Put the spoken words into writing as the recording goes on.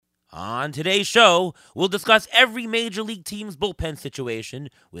On today's show, we'll discuss every major league team's bullpen situation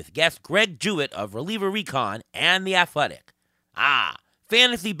with guest Greg Jewett of Reliever Recon and The Athletic.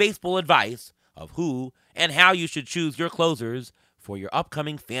 Fantasy baseball advice of who and how you should choose your closers for your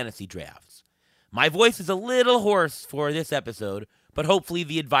upcoming fantasy drafts. My voice is a little hoarse for this episode, but hopefully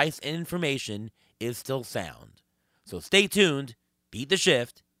the advice and information is still sound. So stay tuned. Beat the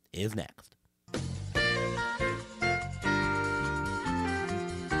Shift is next.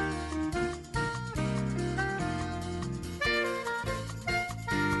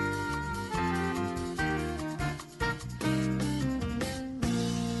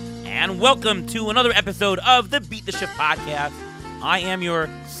 And welcome to another episode of the Beat the Shift podcast. I am your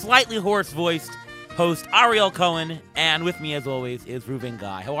slightly hoarse-voiced host, Ariel Cohen, and with me, as always, is Ruvain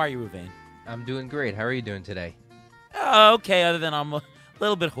Guy. How are you, Ruvain? I'm doing great. How are you doing today? Okay, other than I'm a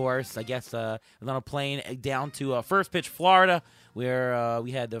little bit hoarse. I guess I was on a plane down to First Pitch, Florida, where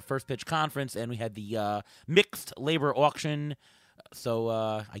we had the First Pitch conference, and we had the mixed labor auction. So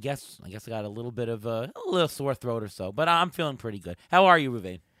I guess I got a little bit of a little sore throat or so, but I'm feeling pretty good. How are you,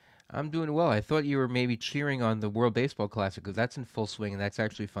 Ruvain? I'm doing well. I thought you were maybe cheering on the World Baseball Classic because that's in full swing and that's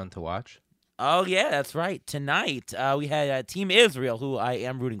actually fun to watch. Oh, yeah, that's right. Tonight, we had Team Israel, who I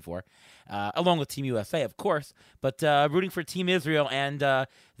am rooting for, along with Team USA, of course, but rooting for Team Israel. And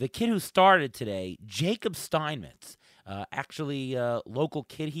the kid who started today, Jacob Steinmetz, actually a local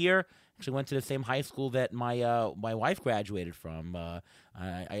kid here, actually went to the same high school that my wife graduated from.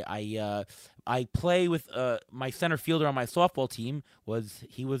 I play with my center fielder on my softball team.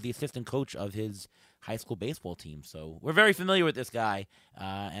 He was the assistant coach of his high school baseball team, so we're very familiar with this guy,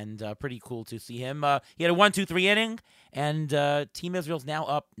 and pretty cool to see him. He had a 1-2-3 inning, and Team Israel's now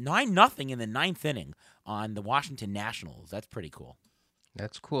up 9-0 in the ninth inning on the Washington Nationals. That's pretty cool.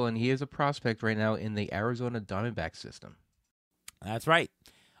 That's cool, and he is a prospect right now in the Arizona Diamondback system. That's right.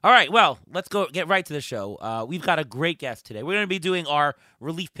 All right, well, let's get right to the show. We've got a great guest today. We're going to be doing our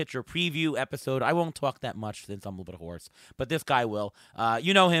relief pitcher preview episode. I won't talk that much since I'm a little bit hoarse, but this guy will.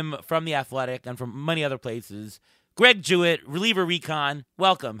 You know him from The Athletic and from many other places. Greg Jewett, Reliever Recon.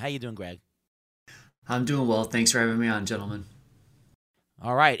 Welcome. How you doing, Greg? I'm doing well. Thanks for having me on, gentlemen.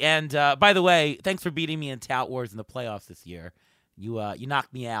 All right, and by the way, thanks for beating me in Tout Wars in the playoffs this year. You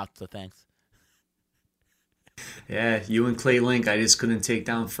knocked me out, so thanks. Yeah, you and Clay Link, I just couldn't take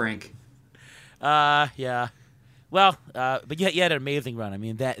down Frank. Yeah. Well, but you had an amazing run. I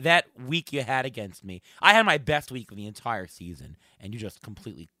mean, that week you had against me, I had my best week of the entire season, and you just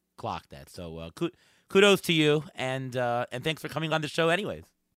completely clocked that. So kudos to you, and thanks for coming on the show anyways.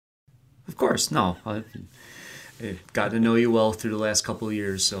 Of course, no. I got to know you well through the last couple of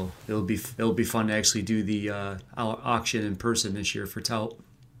years, so it'll be fun to actually do the auction in person this year for Tout.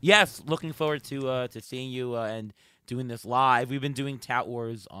 Yes, looking forward to seeing you and doing this live. We've been doing Tout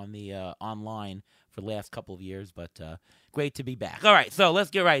Wars on the online for the last couple of years, but great to be back. All right, so let's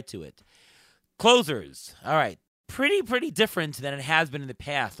get right to it. Closers. All right, pretty different than it has been in the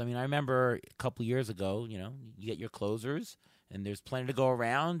past. I mean, I remember a couple of years ago, you get your closers, and there's plenty to go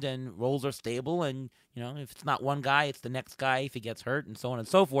around, and roles are stable, and, if it's not one guy, it's the next guy if he gets hurt, and so on and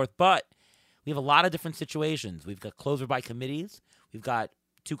so forth. But we have a lot of different situations. We've got closer by committees. We've got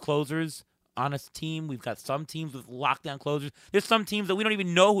two closers on a team. We've got some teams with lockdown closers. There's some teams that we don't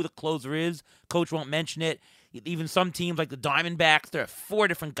even know who the closer is. Coach won't mention it. Even some teams like the Diamondbacks, there are 4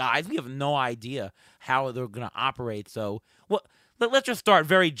 different guys. We have no idea how they're going to operate. So let's just start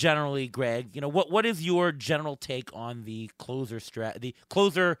very generally, Greg. What is your general take on the closer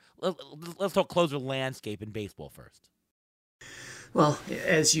let's talk closer landscape in baseball first. Well,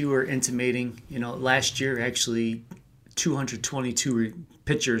 as you were intimating, last year actually 222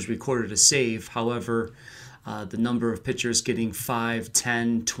 pitchers recorded a save. However, the number of pitchers getting 5,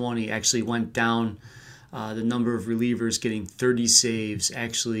 10, 20 actually went down. The number of relievers getting 30 saves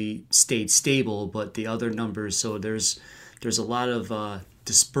actually stayed stable, but the other numbers, so there's a lot of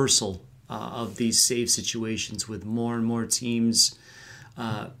dispersal of these save situations with more and more teams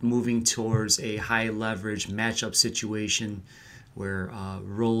moving towards a high leverage matchup situation where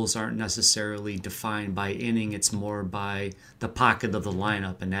roles aren't necessarily defined by inning. It's more by the pocket of the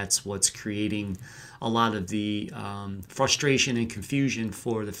lineup, and that's what's creating a lot of the frustration and confusion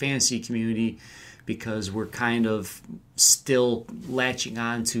for the fantasy community, because we're kind of still latching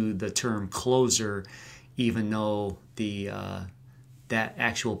on to the term closer, even though that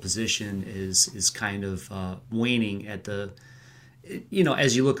actual position is kind of waning at the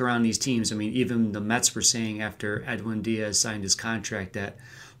as you look around these teams. I mean, even the Mets were saying after Edwin Diaz signed his contract that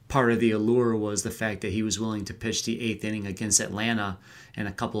part of the allure was the fact that he was willing to pitch the eighth inning against Atlanta in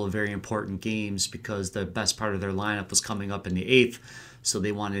a couple of very important games because the best part of their lineup was coming up in the eighth. So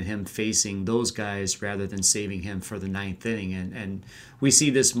they wanted him facing those guys rather than saving him for the ninth inning. And we see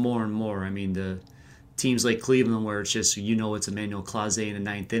this more and more. I mean, the teams like Cleveland, where it's just, it's Emmanuel Clase in the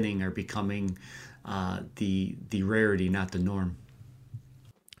ninth inning, are becoming the rarity, not the norm.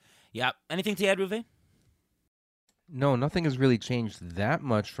 Yeah. Anything to add, Ruve? No, nothing has really changed that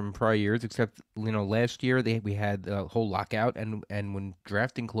much from prior years, except last year we had the whole lockout, and when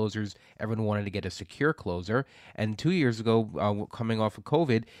drafting closers, everyone wanted to get a secure closer. And 2 years ago, coming off of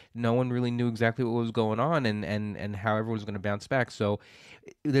COVID, no one really knew exactly what was going on and how everyone was going to bounce back. So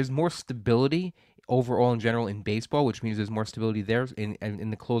there's more stability overall in general in baseball, which means there's more stability there in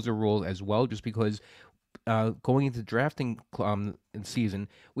the closer role as well, just because going into drafting season,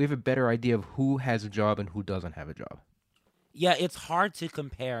 we have a better idea of who has a job and who doesn't have a job. Yeah, it's hard to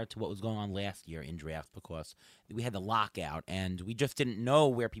compare to what was going on last year in drafts because we had the lockout and we just didn't know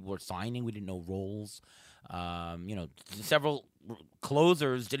where people were signing. We didn't know roles. Several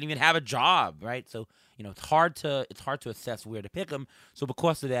closers didn't even have a job, right? So it's hard to assess where to pick them. So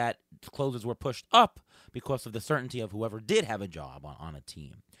because of that, closers were pushed up because of the certainty of whoever did have a job on a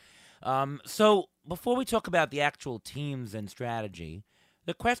team. So before we talk about the actual teams and strategy,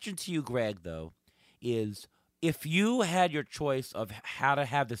 the question to you, Greg, though, is if you had your choice of how to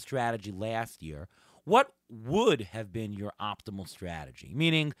have the strategy last year, what would have been your optimal strategy?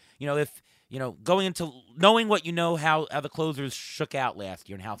 Meaning, if, going into knowing what how the closers shook out last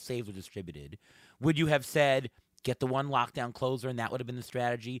year and how saves were distributed, would you have said, get the one lockdown closer and that would have been the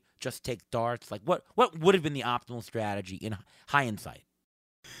strategy? Just take darts? Like what would have been the optimal strategy in hindsight?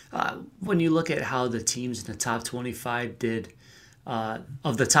 When you look at how the teams in the top 25 did,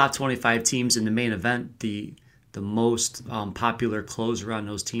 of the top 25 teams in the main event, the most popular closer on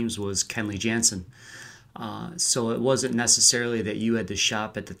those teams was Kenley Jansen. So it wasn't necessarily that you had to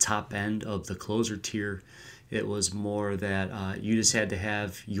shop at the top end of the closer tier. It was more that you just had to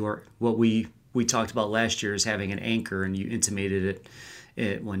have what we talked about last year is having an anchor, and you intimated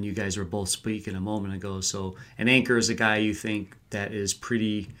it when you guys were both speaking a moment ago. So an anchor is a guy you think that is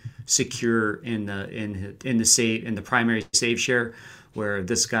pretty secure in the primary save share, where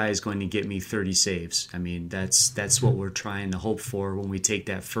this guy is going to get me 30 saves. I mean, that's what we're trying to hope for when we take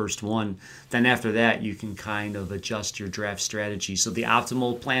that first one. Then after that, you can kind of adjust your draft strategy. So the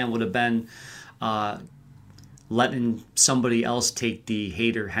optimal plan would have been letting somebody else take the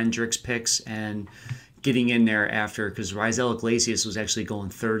Hader Hendricks picks and getting in there after, because Rizal Iglesias was actually going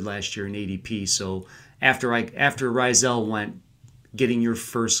third last year in ADP. So after Rizal went, getting your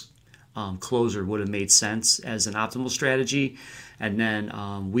first closer would have made sense as an optimal strategy. And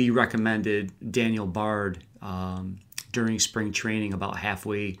then we recommended Daniel Bard during spring training about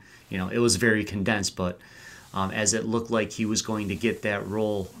halfway. It was very condensed, but as it looked like he was going to get that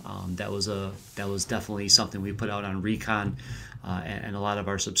role, that was definitely something we put out on Recon, and a lot of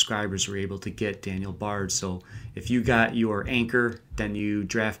our subscribers were able to get Daniel Bard. So if you got your anchor, then you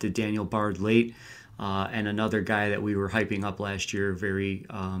drafted Daniel Bard late. And another guy that we were hyping up last year very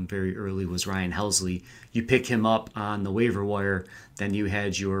early was Ryan Helsley. You pick him up on the waiver wire, then you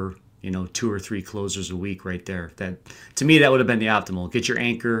had your 2 or 3 closers a week right there. That, to me, that would have been the optimal. Get your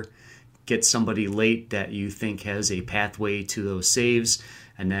anchor, get somebody late that you think has a pathway to those saves,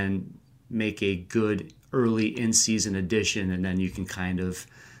 and then make a good early in-season addition, and then you can kind of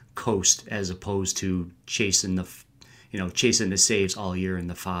coast as opposed to chasing the saves all year in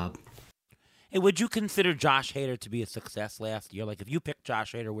the fob. Hey, would you consider Josh Hader to be a success last year? Like, if you picked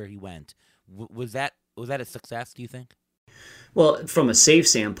Josh Hader where he went, was that a success, do you think? Well, from a save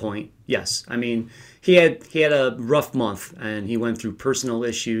standpoint, yes. I mean, he had a rough month, and he went through personal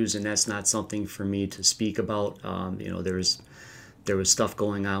issues, and that's not something for me to speak about. There was stuff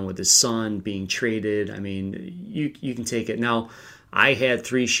going on with his son being traded. I mean, you can take it. Now, I had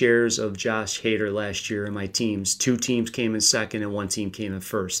 3 shares of Josh Hader last year in my teams. 2 teams came in second, and 1 team came in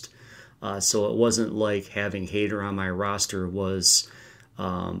first. So it wasn't like having Hader on my roster was,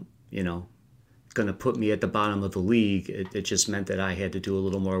 going to put me at the bottom of the league. It just meant that I had to do a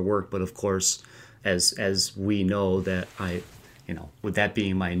little more work. But of course, as we know that with that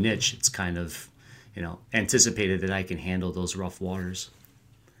being my niche, it's kind of, anticipated that I can handle those rough waters.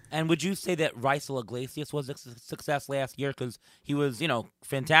 And would you say that Rizal Iglesias was a success last year? Because he was,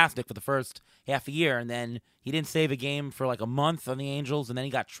 fantastic for the first half a year, and then he didn't save a game for like a month on the Angels, and then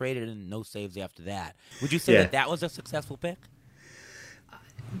he got traded and no saves after that. Would you say that was a successful pick?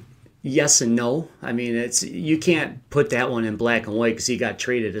 Yes and no. I mean, you can't put that one in black and white because he got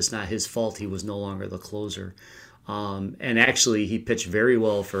traded. It's not his fault. He was no longer the closer. And actually, he pitched very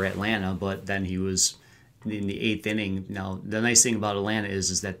well for Atlanta, but then he was in the eighth inning. Now, the nice thing about Atlanta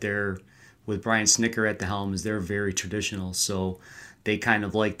is that they're, with Brian Snicker at the helm, is they're very traditional. So they kind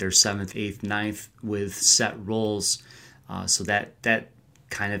of like their seventh, eighth, ninth with set roles. So that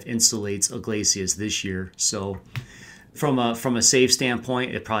kind of insulates Iglesias this year. So from a save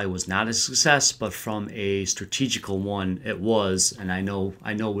standpoint, it probably was not a success, but from a strategical one, it was. And I know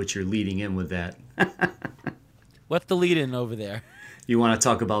what you're leading in with that. What's the lead-in over there? You want to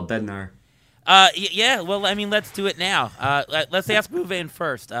talk about Bednar? Yeah. Well, I mean, let's do it now. Let's ask Ruvain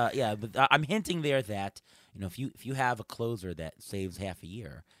first. But I'm hinting there that if you have a closer that saves half a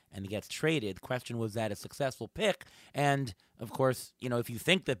year and gets traded, question was that a successful pick? And of course, if you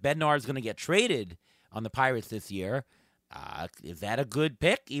think that Bednar is going to get traded on the Pirates this year, is that a good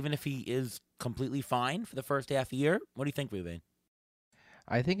pick? Even if he is completely fine for the first half a year, what do you think, Ruvain?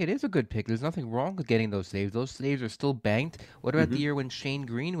 I think it is a good pick. There's nothing wrong with getting those saves. Those saves are still banked. What about the year when Shane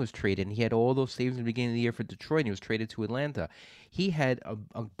Green was traded and he had all those saves in the beginning of the year for Detroit and he was traded to Atlanta? He had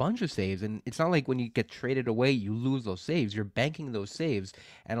a bunch of saves, and it's not like when you get traded away you lose those saves. You're banking those saves,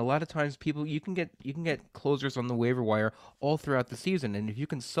 and a lot of times you can get closers on the waiver wire all throughout the season, and if you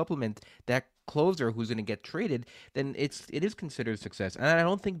can supplement that closer who's going to get traded, then it is considered a success. And I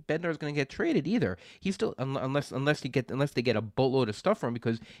don't think Bednar is going to get traded either. He's still unless they get a boatload of stuff from him,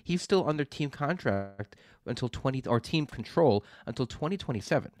 because he's still under team contract until team control until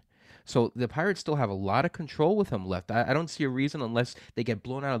 2027. So the Pirates still have a lot of control with him left. I don't see a reason, unless they get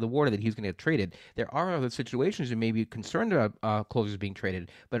blown out of the water, that he's going to get traded. There are other situations you may be concerned about closers being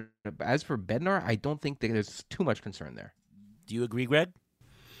traded, but as for Bednar, I don't think that there's too much concern there. Do you agree, Greg?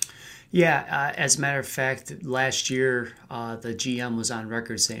 Yeah, as a matter of fact, last year the GM was on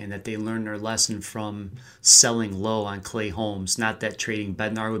record saying that they learned their lesson from selling low on Clay Holmes. Not that trading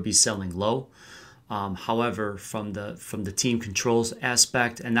Bednar would be selling low. However, from the team controls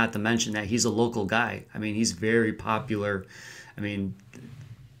aspect, and not to mention that he's a local guy. I mean, he's very popular. I mean,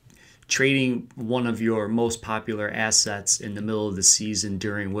 trading one of your most popular assets in the middle of the season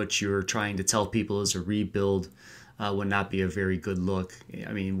during which you're trying to tell people is a rebuild would not be a very good look.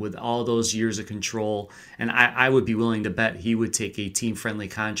 I mean, with all those years of control, and I would be willing to bet he would take a team-friendly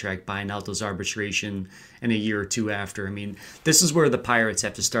contract buying out those arbitration in a year or two after. I mean, this is where the Pirates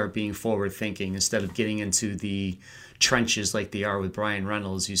have to start being forward-thinking instead of getting into the trenches like they are with Brian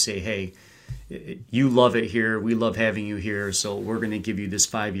Reynolds. You say, hey, you love it here, we love having you here, so we're going to give you this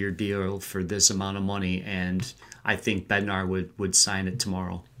 5-year deal for this amount of money, and I think Bednar would sign it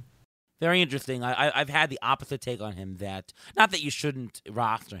tomorrow. Very interesting. I've had the opposite take on him, that not that you shouldn't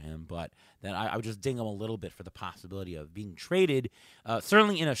roster him, but that I would just ding him a little bit for the possibility of being traded.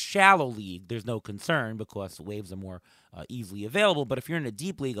 Certainly in a shallow league, there's no concern because waivers are more easily available. But if you're in a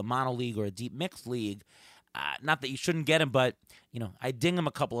deep league, a mono league, or a deep mixed league, not that you shouldn't get him, but I ding him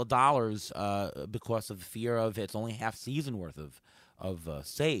a couple of dollars because of the fear of it's only half season worth of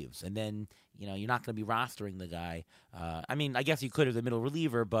saves, and then you're not going to be rostering the guy. I mean, I guess you could as a middle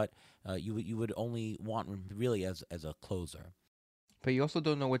reliever, but you would only want him really as a closer. But you also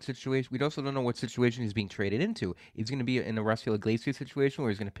don't know what situation. We also don't know what situation he's being traded into. He's going to be in a Rafael Iglesias situation where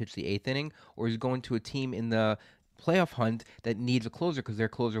he's going to pitch the eighth inning, or he's going to a team in the playoff hunt that needs a closer because their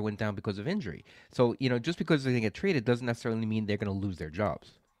closer went down because of injury. So just because they get traded doesn't necessarily mean they're going to lose their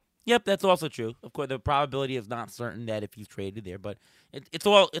jobs. Yep, that's also true. Of course, the probability is not certain that if he's traded there, but it's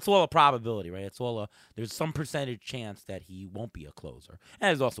all a probability, right? There's some percentage chance that he won't be a closer, and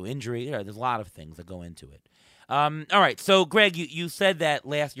there's also injury. There's a lot of things that go into it. All right, so Greg, you said that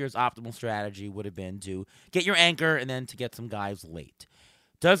last year's optimal strategy would have been to get your anchor and then to get some guys late.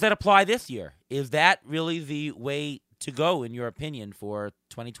 Does that apply this year? Is that really the way to go, in your opinion, for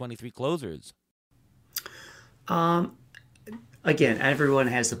 2023 closers? Again, everyone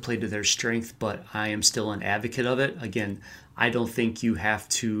has to play to their strength, but I am still an advocate of it. Again, I don't think you have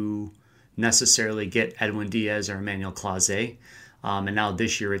to necessarily get Edwin Diaz or Emmanuel Clase. And now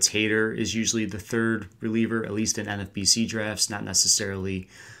this year it's Hader is usually the third reliever, at least in NFBC drafts, not necessarily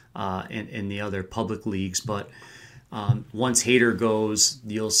in the other public leagues. But once Hader goes,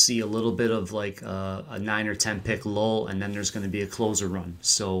 you'll see a little bit of like a 9 or 10 pick lull, and then there's going to be a closer run.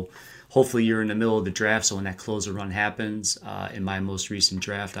 So hopefully you're in the middle of the draft, so when that closer run happens, in my most recent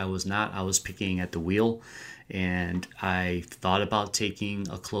draft, I was not. I was picking at the wheel, and I thought about taking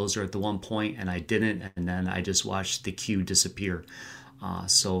a closer at the one point, and I didn't, and then I just watched the queue disappear.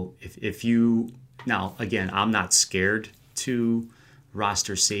 So if you... Now, again, I'm not scared to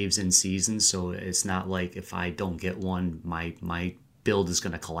roster saves in season, so it's not like if I don't get one, my build is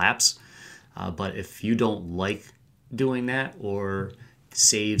going to collapse. But if you don't like doing that, or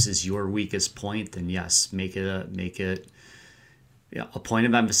saves is your weakest point, then yes, make it a point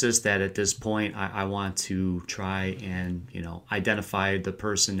of emphasis that at this point I want to try and identify the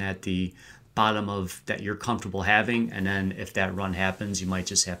person at the bottom of that you're comfortable having, and then if that run happens, you might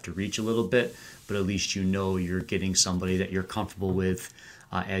just have to reach a little bit, but at least you're getting somebody that you're comfortable with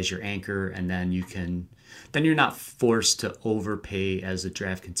as your anchor, and then you're not forced to overpay as the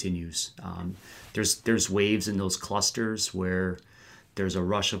draft continues. There's waves in those clusters where there's a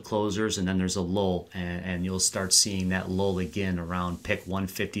rush of closers and then there's a lull, and you'll start seeing that lull again around pick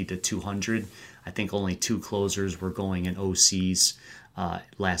 150 to 200. I think only 2 closers were going in OCs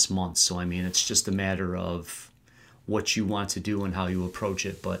last month. So, I mean, it's just a matter of what you want to do and how you approach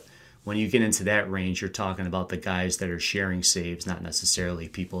it. But when you get into that range, you're talking about the guys that are sharing saves, not necessarily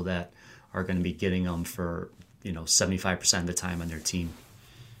people that are going to be getting them for 75% of the time on their team.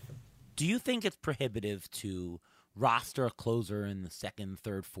 Do you think it's prohibitive to roster a closer in the second,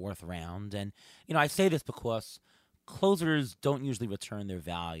 third, fourth round? And, I say this because closers don't usually return their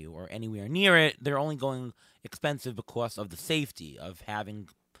value or anywhere near it. They're only going expensive because of the safety of having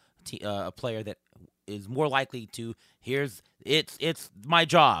a player that is more likely to, it's my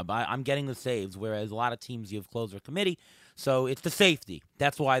job. I'm getting the saves, whereas a lot of teams you have closer committee. So it's the safety.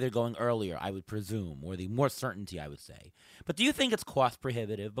 That's why they're going earlier, I would presume, or the more certainty, I would say. But do you think it's cost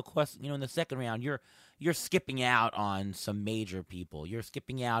prohibitive? Because, in the second round, you're skipping out on some major people. You're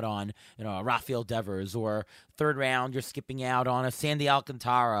skipping out on, a Rafael Devers, or third round, you're skipping out on a Sandy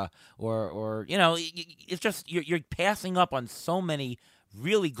Alcantara, or it's just you're passing up on so many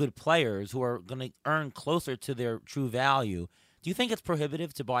really good players who are going to earn closer to their true value. Do you think it's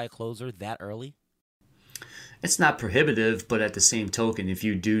prohibitive to buy a closer that early? It's not prohibitive, but at the same token, if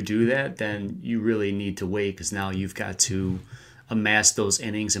you do that, then you really need to wait, because now you've got to amass those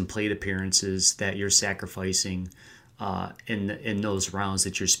innings and plate appearances that you're sacrificing in those rounds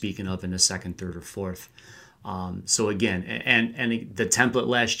that you're speaking of in the second, third, or fourth. So again, and the template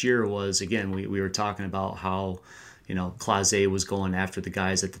last year was, again, we were talking about how Clase was going after the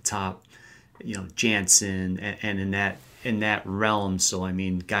guys at the top, Jansen, and in that realm. So, I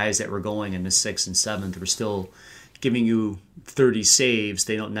mean, guys that were going in the 6th and 7th were still giving you 30 saves.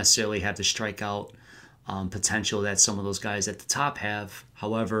 They don't necessarily have the strikeout potential that some of those guys at the top have.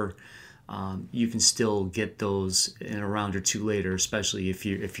 However, you can still get those in a round or two later, especially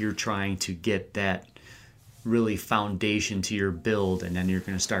if you're trying to get that really foundation to your build, and then you're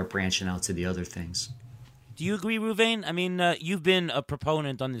going to start branching out to the other things. Do you agree, Ruvain? I mean, you've been a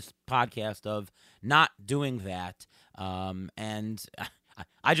proponent on this podcast of not doing that. And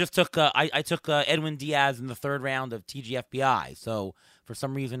I just took I took Edwin Diaz in the third round of TGFBI. So for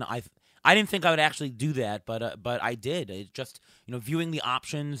some reason I didn't think I would actually do that, but I did. It just viewing the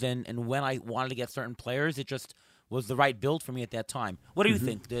options and when I wanted to get certain players, it just was the right build for me at that time. What do you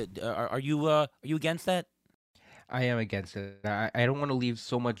think? Are you against that? I am against it. I don't want to leave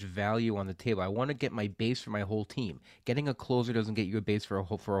so much value on the table. I want to get my base for my whole team. Getting a closer doesn't get you a base for a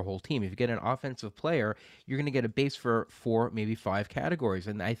whole team. If you get an offensive player, you're going to get a base for 4, maybe 5 categories.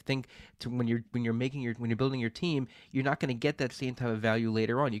 And I think when you're building your team, you're not going to get that same type of value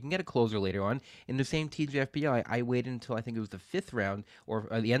later on. You can get a closer later on. In the same TGFBI, I waited until I think it was the 5th round or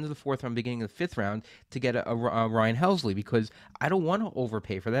the end of the 4th round, beginning of the 5th round to get a Ryan Helsley, because I don't want to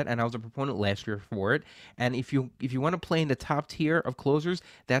overpay for that. And I was a proponent last year for it. And if you want to play in the top tier of closers,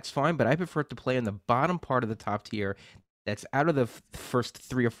 that's fine, but I prefer to play in the bottom part of the top tier that's out of the first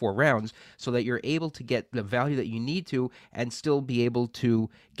 3 or 4 rounds, so that you're able to get the value that you need to and still be able to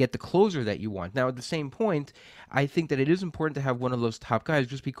get the closer that you want. Now, at the same point, I think that it is important to have one of those top guys,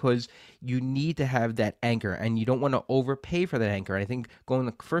 just because you need to have that anchor and you don't want to overpay for that anchor. And I think going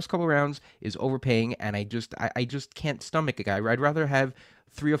the first couple rounds is overpaying, and I just can't stomach a guy. I'd rather have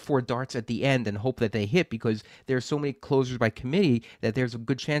 3 or 4 darts at the end and hope that they hit, because there's so many closers by committee that there's a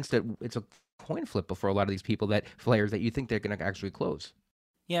good chance that it's a coin flip for a lot of these players that you think they're going to actually close.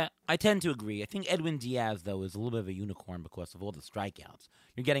 Yeah, I tend to agree. I think Edwin Diaz, though, is a little bit of a unicorn because of all the strikeouts.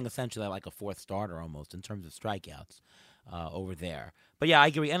 You're getting essentially like a 4th starter almost in terms of strikeouts over there. But yeah, I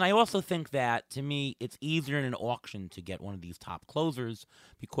agree. And I also think that, to me, it's easier in an auction to get one of these top closers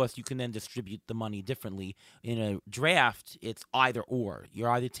because you can then distribute the money differently. In a draft, it's either or. You're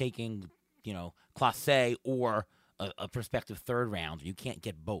either taking, Clase or a prospective third round. You can't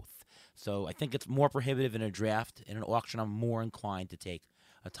get both. So I think it's more prohibitive in a draft. In an auction, I'm more inclined to take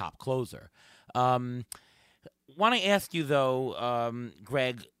a top closer. Want to ask you, though,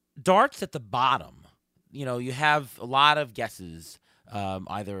 Greg, darts at the bottom. You have a lot of guesses,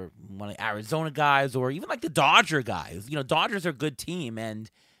 either one of the Arizona guys or even like the Dodger guys. Dodgers are a good team,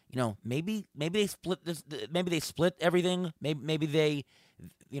 and maybe they split this. Maybe they split everything. Maybe they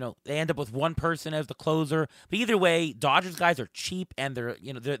they end up with one person as the closer. But either way, Dodgers guys are cheap, and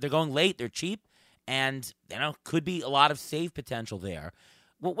they're going late. They're cheap, and could be a lot of save potential there.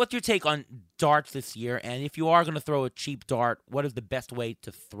 What's your take on darts this year? And if you are going to throw a cheap dart, what is the best way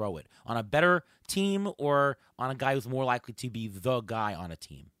to throw it? On a better team or on a guy who's more likely to be the guy on a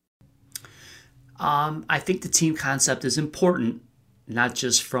team? I think the team concept is important, not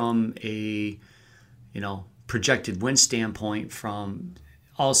just from a projected win standpoint. From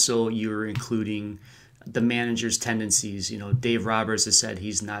also you're including the manager's tendencies. Dave Roberts has said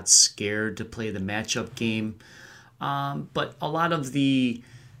he's not scared to play the matchup game, but a lot of the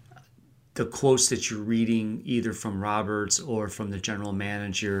quotes that you're reading either from Roberts or from the general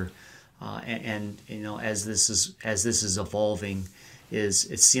manager, and as this is evolving,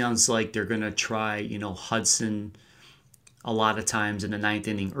 it sounds like they're going to try Hudson a lot of times in the ninth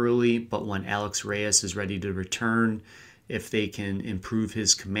inning early, but when Alex Reyes is ready to return, if they can improve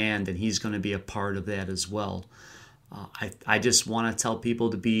his command, then he's going to be a part of that as well. I just want to tell people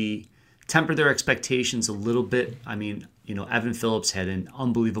to temper their expectations a little bit. I mean, Evan Phillips had an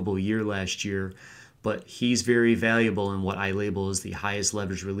unbelievable year last year, but he's very valuable in what I label as the highest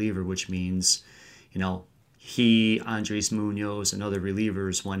leverage reliever, which means, he, Andres Munoz, and other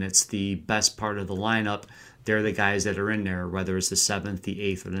relievers, when it's the best part of the lineup, they're the guys that are in there, whether it's the seventh, the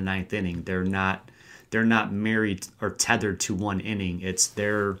eighth, or the ninth inning. They're not married or tethered to one inning. It's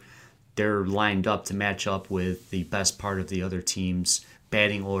they're lined up to match up with the best part of the other team's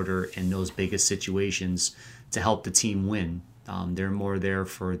batting order in those biggest situations to help the team win. They're more there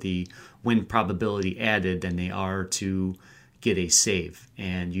for the win probability added than they are to get a save.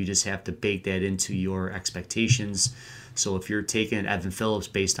 And you just have to bake that into your expectations. So if you're taking Evan Phillips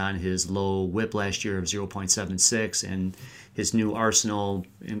based on his low whip last year of 0.76 and his new arsenal,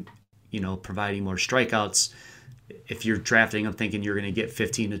 providing more strikeouts, if you're drafting him thinking you're going to get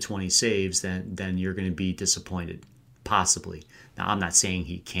 15 to 20 saves, then you're going to be disappointed, possibly. Now, I'm not saying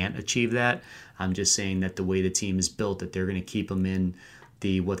he can't achieve that. I'm just saying that the way the team is built, that they're going to keep him in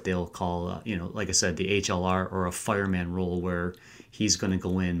what they'll call, like I said, the HLR or a fireman role where he's going to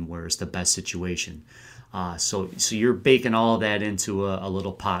go in where it's the best situation. So you're baking all that into a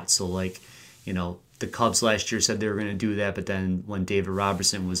little pot. So the Cubs last year said they were going to do that, but then when David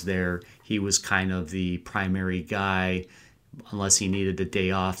Robertson was there, he was kind of the primary guy. Unless he needed a day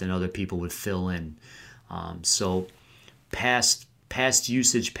off, then other people would fill in. So past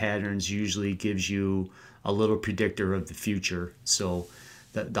usage patterns usually gives you a little predictor of the future. So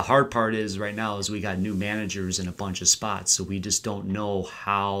the hard part is right now is we got new managers in a bunch of spots, so we just don't know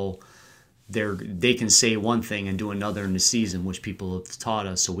how they can say one thing and do another in the season, which people have taught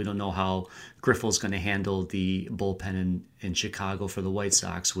us. So we don't know how Griffel's going to handle the bullpen in Chicago for the White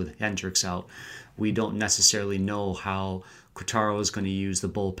Sox with Hendricks out. We don't necessarily know how Quintaro is going to use the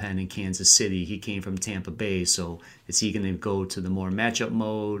bullpen in Kansas City. He came from Tampa Bay, so is he going to go to the more matchup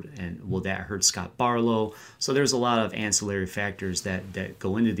mode, and will that hurt Scott Barlow? So there's a lot of ancillary factors that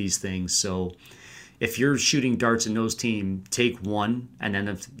go into these things. So if you're shooting darts in those team, take one, and then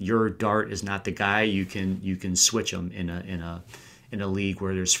if your dart is not the guy, you can switch them in a league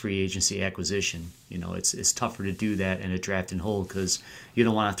where there's free agency acquisition. It's tougher to do that in a draft and hold because you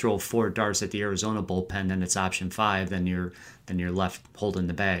don't want to throw 4 darts at the Arizona bullpen, then it's option 5, then you're left holding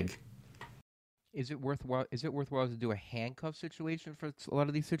the bag. Is it worthwhile to do a handcuff situation for a lot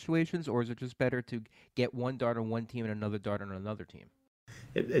of these situations, or is it just better to get one dart on one team and another dart on another team?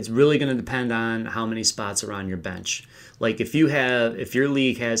 It's really going to depend on how many spots are on your bench. Like if your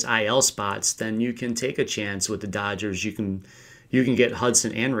league has IL spots, then you can take a chance with the Dodgers. You can get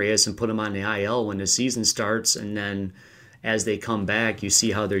Hudson and Reyes and put them on the IL when the season starts, and then as they come back, you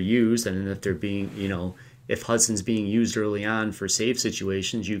see how they're used, and if they're being, if Hudson's being used early on for save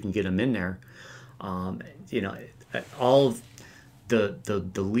situations, you can get him in there. All of the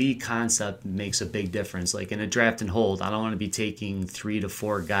league concept makes a big difference. Like in a draft and hold, I don't want to be taking 3 to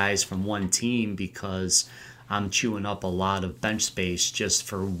 4 guys from one team because I'm chewing up a lot of bench space just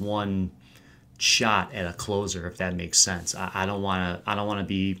for one shot at a closer, if that makes sense. I don't want to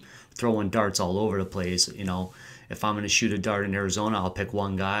be throwing darts all over the place. If I'm going to shoot a dart in Arizona, I'll pick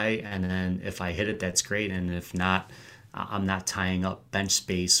one guy, and then if I hit it, that's great, and if not, I'm not tying up bench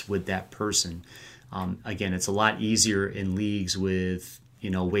space with that person. Again, it's a lot easier in leagues with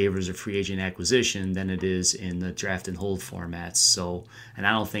waivers or free agent acquisition than it is in the draft and hold formats. So, and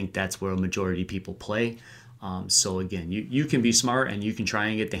I don't think that's where a majority of people play. So again, you can be smart and you can try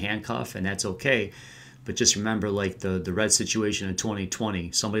and get the handcuff, and that's okay. But just remember, like the Red situation in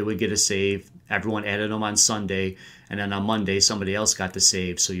 2020, somebody would get a save, everyone added them on Sunday, and then on Monday somebody else got the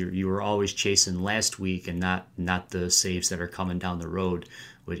save. So you were always chasing last week and not the saves that are coming down the road.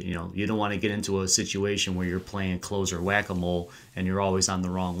 You don't want to get into a situation where you're playing closer whack-a-mole and you're always on the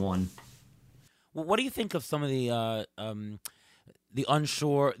wrong one. Well, what do you think of some of the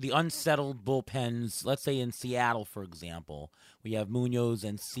unsettled bullpens? Let's say in Seattle, for example, we have Munoz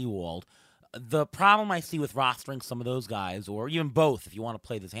and Sewald. The problem I see with rostering some of those guys, or even both, if you want to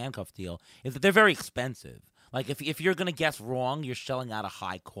play this handcuff deal, is that they're very expensive. Like if you're going to guess wrong, you're shelling out a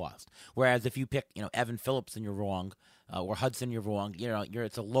high cost. Whereas if you pick, Evan Phillips and you're wrong, or Hudson, you're wrong.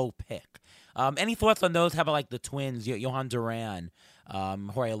 It's a low pick. Any thoughts on those? How about like the Twins, Johan Duran,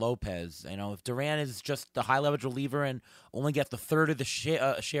 Jorge Lopez? If Duran is just the high leverage reliever and only gets the third of the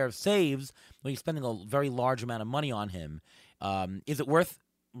share of saves, well, you're spending a very large amount of money on him. Is it worth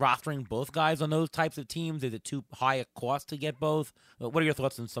rostering both guys on those types of teams? Is it too high a cost to get both? What are your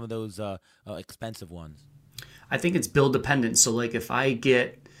thoughts on some of those expensive ones? I think it's bill dependent. So like if I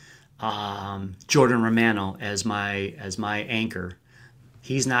get Jordan Romano as my anchor,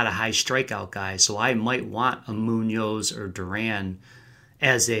 he's not a high strikeout guy, so I might want a Munoz or Duran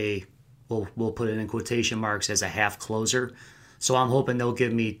as we'll put it in quotation marks, as a half closer. So I'm hoping they'll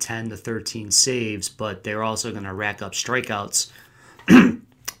give me 10 to 13 saves, but they're also going to rack up strikeouts,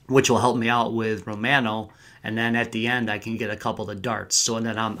 which will help me out with Romano. And then at the end, I can get a couple of darts. So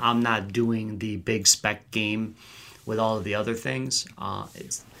then I'm not doing the big spec game with all of the other things.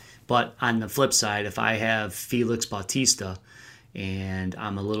 But on the flip side, if I have Felix Bautista and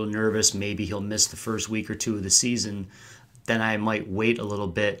I'm a little nervous, maybe he'll miss the first week or two of the season, then I might wait a little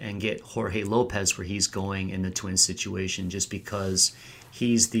bit and get Jorge Lopez where he's going in the Twins situation, just because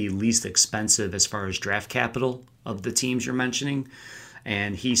he's the least expensive as far as draft capital of the teams you're mentioning.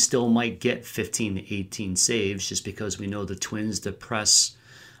 And he still might get 15 to 18 saves, just because we know the Twins depress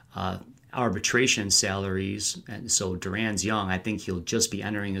arbitration salaries. And so Duran's young. I think he'll just be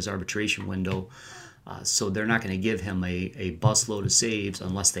entering his arbitration window. So they're not going to give him a busload of saves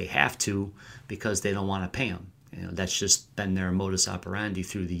unless they have to, because they don't want to pay him. That's just been their modus operandi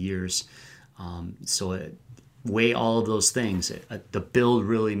through the years. Weigh all of those things. The build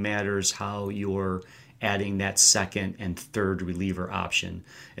really matters, how you're adding that second and third reliever option.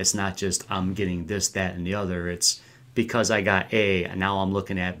 It's not just I'm getting this, that, and the other. It's because I got A, and now I'm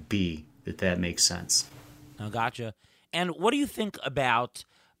looking at B, if that makes sense. Oh, gotcha. And what do you think about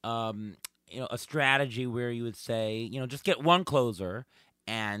a strategy where you would say, just get one closer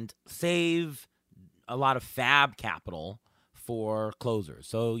and save a lot of fab capital for closers?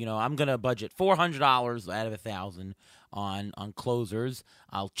 So, I'm going to budget $400 out of $1,000 on closers.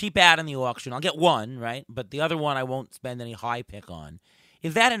 I'll cheap out in the auction. I'll get one, right? But the other one I won't spend any high pick on.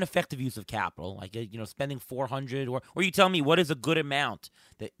 Is that an effective use of capital? Like, spending $400, or you tell me what is a good amount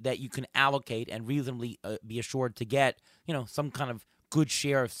that you can allocate and reasonably be assured to get, some kind of good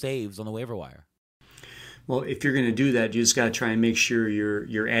share of saves on the waiver wire? Well, if you're going to do that, you just got to try and make sure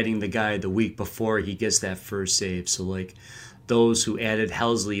you're adding the guy the week before he gets that first save. So like those who added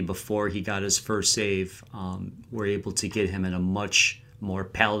Helsley before he got his first save were able to get him in a much more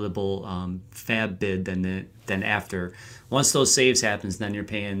palatable fab bid than after. Once those saves happens, then you're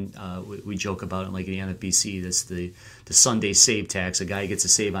paying. We joke about it like in the NFBC. That's the Sunday save tax. A guy gets a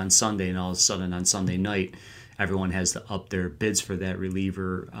save on Sunday, and all of a sudden on Sunday night, everyone has to up their bids for that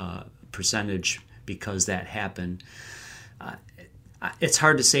reliever percentage because that happened. It's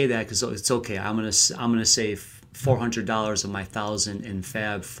hard to say that because it's okay. I'm gonna save $400 of my $1,000 in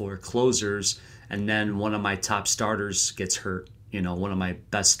fab for closers, and then one of my top starters gets hurt. One of my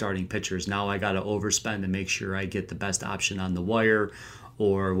best starting pitchers. Now I got to overspend and make sure I get the best option on the wire,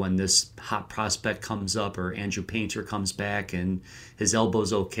 or when this hot prospect comes up, or Andrew Painter comes back and his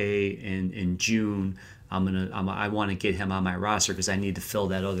elbow's okay in June, I want to get him on my roster because I need to fill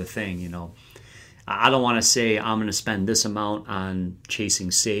that other thing. I don't want to say I'm going to spend this amount on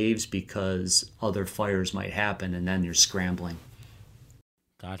chasing saves because other fires might happen and then you're scrambling.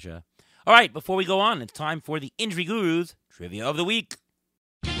 Gotcha. All right, before we go on, it's time for the Injury Gurus Trivia of the Week.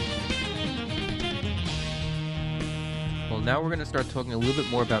 Well, now we're going to start talking a little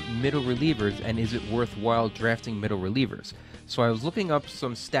bit more about middle relievers and is it worthwhile drafting middle relievers. So I was looking up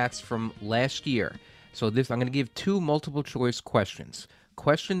some stats from last year. So I'm going to give two multiple choice questions.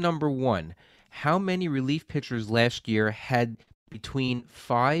 Question number 1. How many relief pitchers last year had between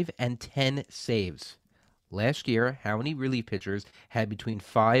 5 and 10 saves? Last year, how many relief pitchers had between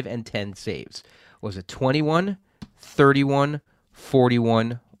 5 and 10 saves? Was it 21, 31,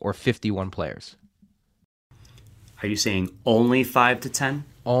 41, or 51 players? Are you saying only 5 to 10?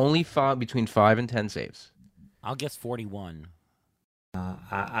 Only between 5 and 10 saves. I'll guess 41.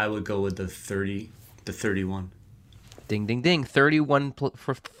 I would go with the 31. Ding, ding, ding. 31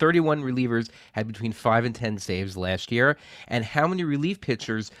 relievers had between 5 and 10 saves last year. And how many relief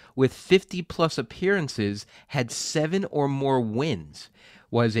pitchers with 50-plus appearances had 7 or more wins?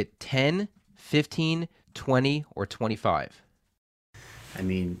 Was it 10, 15, 20, or 25? I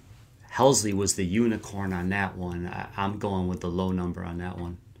mean, Helsley was the unicorn on that one. I'm going with the low number on that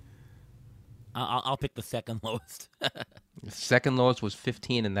one. I'll pick the second lowest. Second lowest was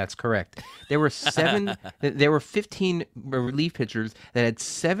 15, and that's correct. There were 15 relief pitchers that had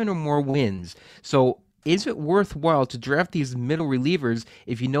 7 or more wins. So is it worthwhile to draft these middle relievers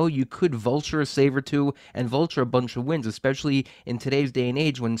if you know you could vulture a save or two and vulture a bunch of wins, especially in today's day and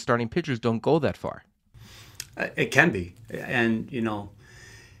age when starting pitchers don't go that far? It can be. And,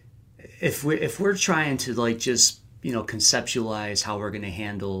 if we're trying to just conceptualize how we're going to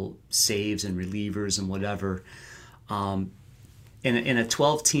handle saves and relievers and whatever, in a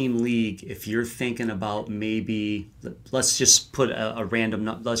 12-team league, if you're thinking about maybe, let's just put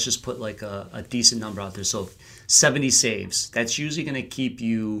let's just put a decent number out there. So 70 saves, that's usually going to keep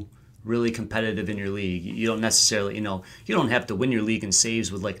you really competitive in your league. You don't necessarily, you don't have to win your league in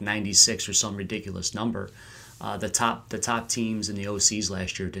saves with 96 or some ridiculous number. The top teams in the OCs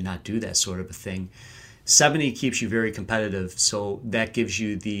last year did not do that sort of a thing. 70 keeps you very competitive, so that gives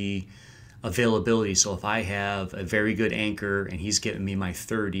you the availability. So if I have a very good anchor and he's getting me my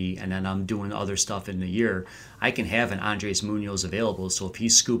 30, and then I'm doing other stuff in the year, I can have an Andres Munoz available. So if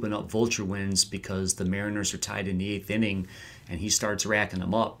he's scooping up vulture wins because the Mariners are tied in the 8th inning and he starts racking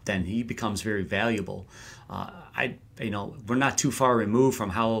them up, then he becomes very valuable. We're not too far removed from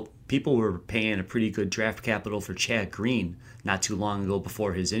how people were paying a pretty good draft capital for Chad Green not too long ago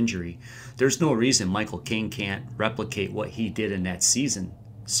before his injury. There's no reason Michael King can't replicate what he did in that season.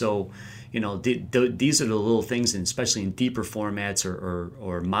 So, these are the little things, and especially in deeper formats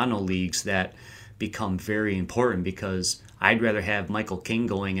or mono leagues, that become very important, because I'd rather have Michael King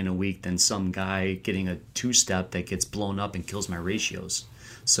going in a week than some guy getting a two-step that gets blown up and kills my ratios.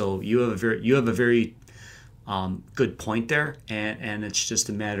 So you have a very good point there, and it's just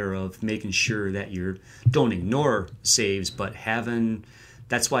a matter of making sure that you don't ignore saves, but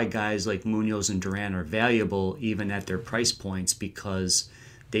that's why guys like Munoz and Duran are valuable even at their price points, because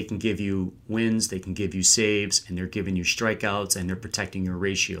they can give you wins, they can give you saves, and they're giving you strikeouts, and they're protecting your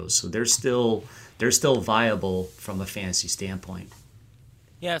ratios. So they're still viable from a fantasy standpoint.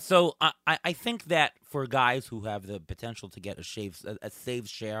 Yeah, so I think that for guys who have the potential to get a save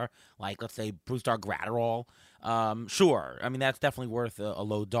share, like let's say Brusdar Gratterall, sure. I mean, that's definitely worth a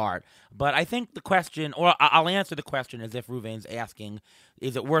low dart. But I think the question, or I'll answer the question as if Ruvain's asking,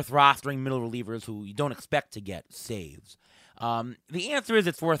 is it worth rostering middle relievers who you don't expect to get saves? The answer is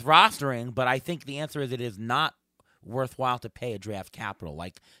it's worth rostering, but I think the answer is it is not worthwhile to pay a draft capital.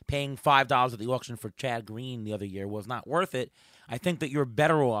 Like paying $5 at the auction for Chad Green the other year was not worth it. I think that you're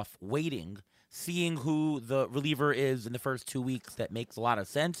better off waiting, seeing who the reliever is in the first 2 weeks that makes a lot of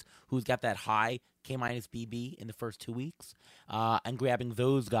sense, who's got that high K-BB in the first 2 weeks, and grabbing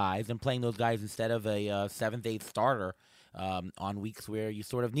those guys and playing those guys instead of a 7th, 8th starter on weeks where you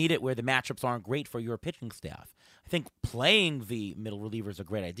sort of need it, where the matchups aren't great for your pitching staff. I think playing the middle reliever is a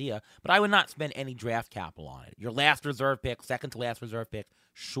great idea, but I would not spend any draft capital on it. Your last reserve pick, second to last reserve pick,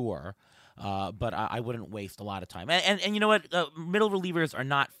 sure. But I wouldn't waste a lot of time. And you know what? Middle relievers are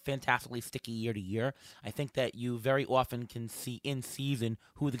not fantastically sticky year to year. I think that you very often can see in season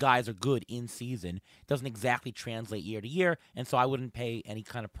who the guys are good in season. It doesn't exactly translate year to year, and so I wouldn't pay any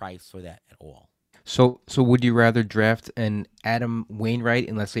kind of price for that at all. So would you rather draft an Adam Wainwright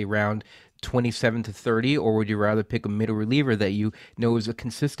in, let's say, round 27 to 30, or would you rather pick a middle reliever that you know is a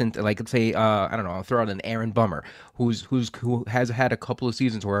consistent, like, let's say, I don't know, I'll throw out an Aaron Bummer, who has had a couple of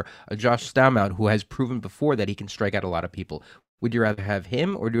seasons, or a Josh Stamount, who has proven before that he can strike out a lot of people? Would you rather have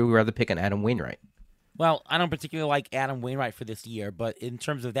him, or do you rather pick an Adam Wainwright? Well, I don't particularly like Adam Wainwright for this year, but in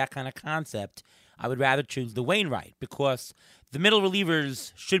terms of that kind of concept, I would rather choose the Wainwright, because the middle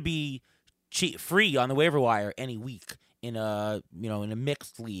relievers should be free on the waiver wire any week in a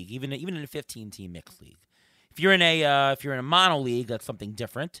mixed league, even in a 15-team mixed league. If you're in a mono league, that's something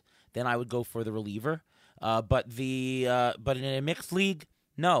different. Then I would go for the reliever. But in a mixed league,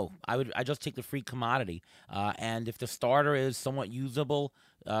 no, I just take the free commodity. And if the starter is somewhat usable,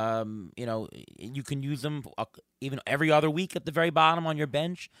 you can use them even every other week at the very bottom on your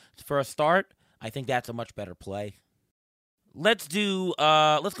bench for a start. I think that's a much better play. Let's go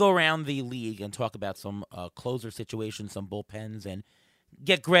around the league and talk about some closer situations, some bullpens, and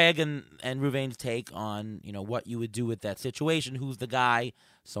get Greg and Ruvain's take on what you would do with that situation, who's the guy,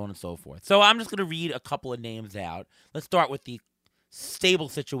 so on and so forth. So I'm just going to read a couple of names out. Let's start with the stable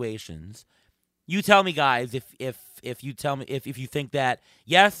situations. You tell me, guys, if you tell me if you think that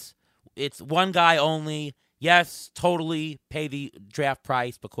yes, it's one guy only. Yes, totally pay the draft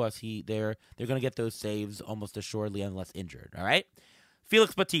price because they're going to get those saves almost assuredly unless injured. All right,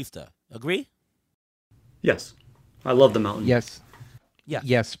 Felix Bautista, agree? Yes. I love the mountain. Yes. Yeah.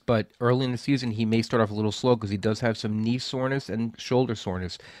 Yes, but early in the season he may start off a little slow because he does have some knee soreness and shoulder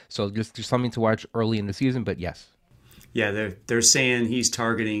soreness. So just something to watch early in the season. But yes. Yeah, they're saying he's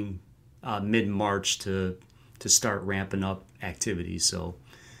targeting mid-March to start ramping up activities. So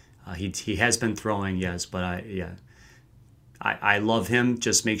he has been throwing, yes, but I love him.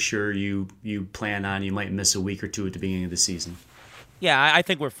 Just make sure you plan on you might miss a week or two at the beginning of the season. Yeah, I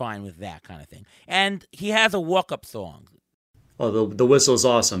think we're fine with that kind of thing. And he has a walk-up song. Oh, the whistle is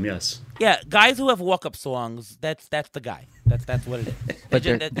awesome. Yes. Yeah, guys who have walk-up songs, that's the guy. That's what it is. But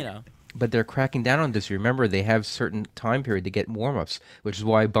you know. But they're cracking down on this. Remember, they have certain time period to get warm-ups, which is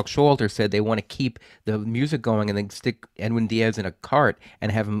why Buck Showalter said they want to keep the music going and then stick Edwin Diaz in a cart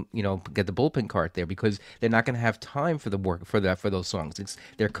and have him, get the bullpen cart there because they're not going to have time for the work for those songs.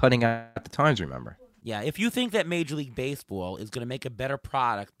 They're cutting out the times. Remember. Yeah, if you think that Major League Baseball is going to make a better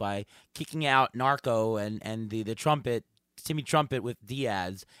product by kicking out Narco and the trumpet, Timmy Trumpet with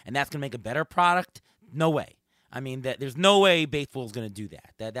Diaz, and that's going to make a better product, no way. I mean, there's no way baseball is going to do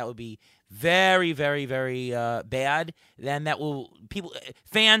that. That would be very, very, very bad. Then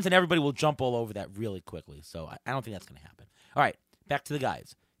fans and everybody will jump all over that really quickly. So I don't think that's going to happen. All right, back to the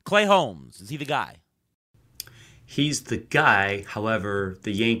guys. Clay Holmes, is he the guy? He's the guy. However,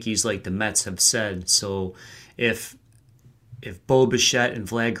 the Yankees, like the Mets, have said, so if Bo Bichette and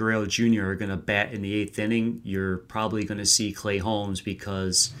Vlad Guerrero Jr. are going to bat in the eighth inning, you're probably going to see Clay Holmes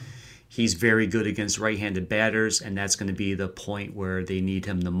because he's very good against right-handed batters, and that's going to be the point where they need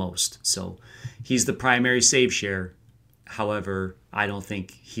him the most. So he's the primary save share. However, I don't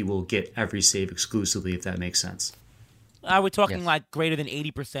think he will get every save exclusively, if that makes sense. Are we talking Yes. like greater than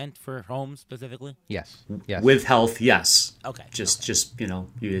 80% for Holmes specifically? Yes. Yes. With health, yes. Okay. Just you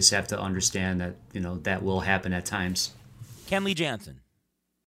just have to understand that that will happen at times. Kenley Jansen.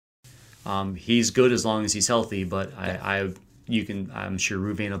 He's good as long as he's healthy, but I'm sure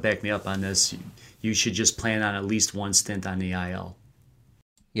Ruvain will back me up on this. You should just plan on at least one stint on the IL.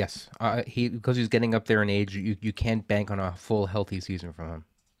 Yes. Because he's getting up there in age, you can't bank on a full healthy season from him.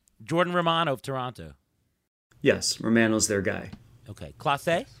 Jordan Romano of Toronto. Yes, Romano's their guy. Okay.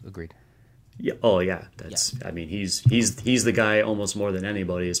 Clase? Agreed. Yeah. Oh yeah. I mean, he's the guy almost more than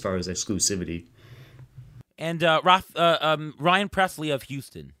anybody as far as exclusivity. And Ryan Presley of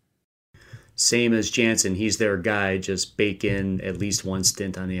Houston. Same as Jansen, he's their guy. Just bake in at least one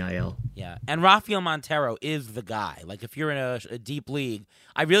stint on the IL. Yeah, and Rafael Montero is the guy. Like, if you're in a deep league,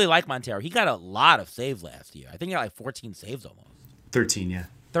 I really like Montero. He got a lot of saves last year. I think he got like 14 saves almost. 13, yeah.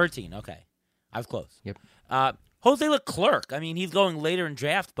 13, okay. I was close. Yep. Jose Leclerc, I mean, he's going later in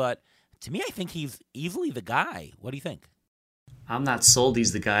draft, but to me, I think he's easily the guy. What do you think? I'm not sold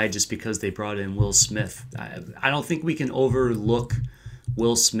he's the guy just because they brought in Will Smith. I don't think we can overlook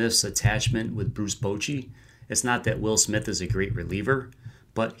Will Smith's attachment with Bruce Bochy. It's not that Will Smith is a great reliever,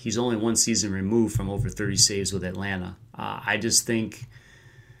 but he's only one season removed from over 30 saves with Atlanta. I just think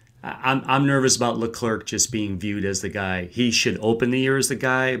I'm nervous about Leclerc just being viewed as the guy. He should open the year as the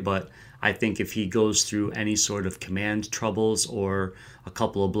guy, but I think if he goes through any sort of command troubles or a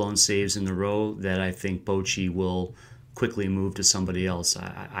couple of blown saves in a row, that I think Bochy will quickly move to somebody else.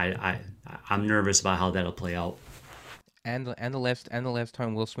 I'm nervous about how that'll play out. And the last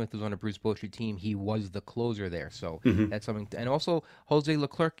time Will Smith was on a Bruce Bochy team, he was the closer there. So that's something. And also, Jose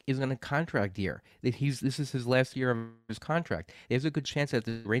Leclerc is in a contract year. This is his last year of his contract. There's a good chance that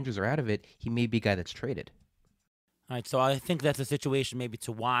the Rangers are out of it. He may be a guy that's traded. All right, so I think that's a situation maybe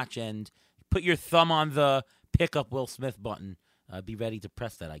to watch and put your thumb on the pick up Will Smith button. Be ready to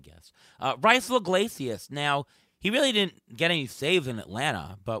press that, I guess. Raisel Iglesias. Now, he really didn't get any saves in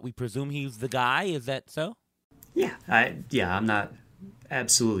Atlanta, but we presume he's the guy. Is that so? Yeah, I'm not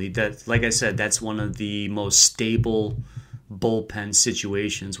absolutely. That, like I said, that's one of the most stable bullpen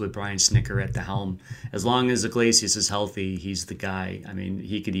situations with Brian Snitker at the helm. As long as Iglesias is healthy, he's the guy. I mean,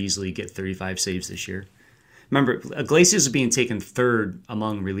 he could easily get 35 saves this year. Remember, Iglesias was being taken third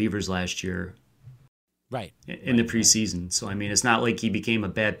among relievers last year. Right. In the preseason. Right. So, I mean, it's not like he became a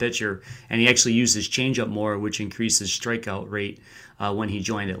bad pitcher, and he actually used his changeup more, which increased his strikeout rate when he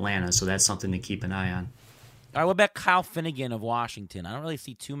joined Atlanta. So that's something to keep an eye on. All right, what about Kyle Finnegan of Washington? I don't really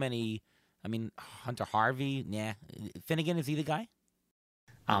see too many. I mean, Hunter Harvey, yeah. Finnegan, is he the guy?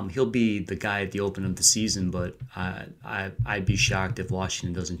 He'll be the guy at the open of the season, but I'd be shocked if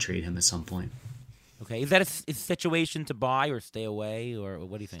Washington doesn't trade him at some point. Okay, is that a situation to buy or stay away, or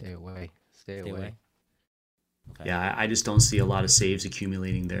what do you think? Stay away. Stay away. Okay. Yeah, I just don't see a lot of saves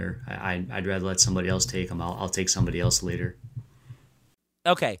accumulating there. I'd rather let somebody else take them. I'll take somebody else later.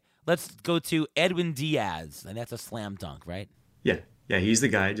 Okay, let's go to Edwin Diaz, and that's a slam dunk, right? Yeah, he's the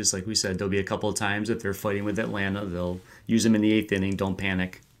guy. Just like we said, there'll be a couple of times if they're fighting with Atlanta, they'll use him in the 8th inning. Don't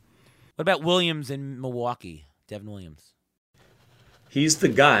panic. What about Williams in Milwaukee? Devin Williams. He's the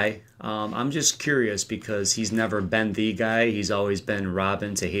guy. I'm just curious because he's never been the guy. He's always been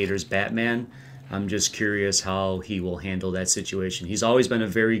Robin to haters Batman. I'm just curious how he will handle that situation. He's always been a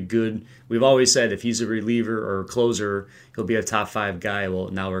very good. We've always said if he's a reliever or a closer, he'll be a top 5 guy. Well,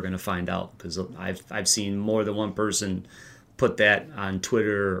 now we're going to find out because I've seen more than one person put that on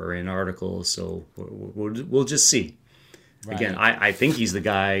Twitter or in articles. So we'll just see. Right. Again, I think he's the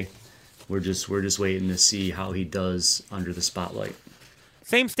guy. We're just waiting to see how he does under the spotlight.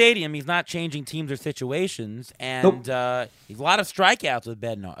 Same stadium. He's not changing teams or situations, and nope. He's a lot of strikeouts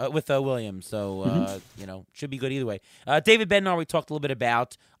with Williams. So should be good either way. David Bednar, we talked a little bit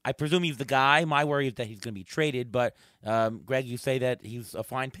about. I presume he's the guy. My worry is that he's going to be traded, but Greg, you say that he's a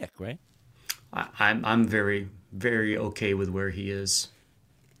fine pick, right? I'm very, very okay with where he is.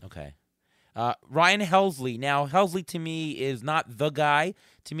 Okay. Ryan Helsley. Now, Helsley to me is not the guy.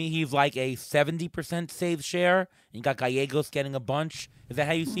 To me, he's like a 70% save share. You got Gallegos getting a bunch. Is that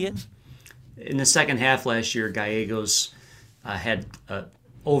how you see it? In the second half last year, Gallegos had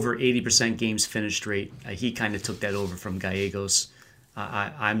over 80% games finished rate. He kind of took that over from Gallegos.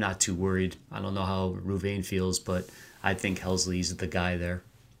 I'm not too worried. I don't know how Rouvain feels, but I think Helsley's the guy there.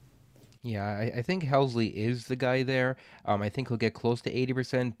 Yeah, I think Helsley is the guy there. I think he'll get close to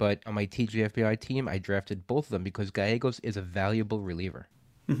 80%, but on my TGFBI team, I drafted both of them because Gallegos is a valuable reliever.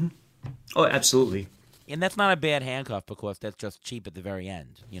 Mm-hmm. Oh, absolutely. And that's not a bad handcuff because that's just cheap at the very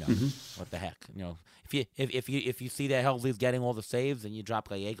end. What the heck? If you see that Helsley's getting all the saves, then you drop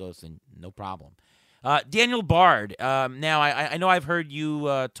Gallegos and no problem. Daniel Bard. Now I know I've heard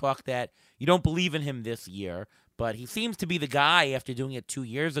you talk that you don't believe in him this year. But he seems to be the guy after doing it 2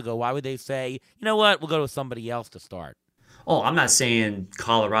 years ago. Why would they say, you know what, we'll go to somebody else to start? Oh, I'm not saying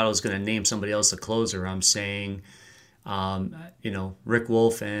Colorado's going to name somebody else a closer. I'm saying, Rick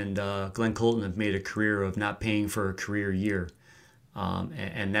Wolf and Glenn Colton have made a career of not paying for a career year.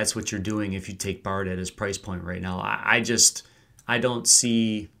 And that's what you're doing if you take Bard at his price point right now. I don't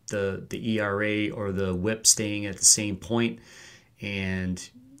see the ERA or the WHIP staying at the same point. And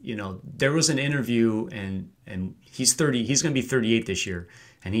there was an interview, and he's 30. He's going to be 38 this year,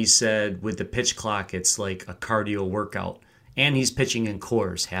 and he said with the pitch clock, it's like a cardio workout, and he's pitching in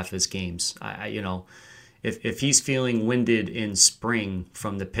Coors half his games. If he's feeling winded in spring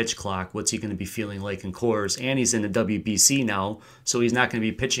from the pitch clock, what's he going to be feeling like in Coors? And he's in the WBC now, so he's not going to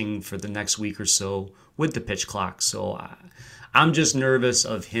be pitching for the next week or so with the pitch clock. So I'm just nervous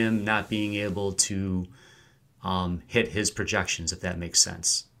of him not being able to hit his projections, if that makes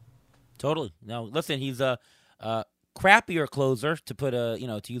sense. Totally. Now, listen, he's a crappier closer, to put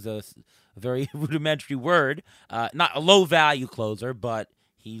to use a very rudimentary word. Not a low value closer, but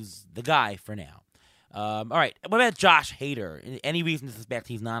he's the guy for now. All right. What about Josh Hader? Any reason to suspect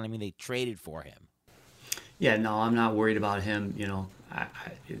he's not? I mean, they traded for him. Yeah, no, I'm not worried about him.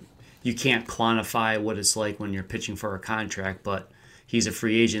 You can't quantify what it's like when you're pitching for a contract, but he's a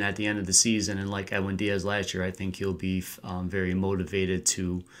free agent at the end of the season, and like Edwin Diaz last year, I think he'll be very motivated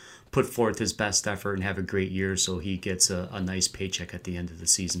to put forth his best effort and have a great year so he gets a nice paycheck at the end of the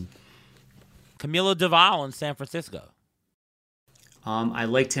season. Camilo Doval in San Francisco. I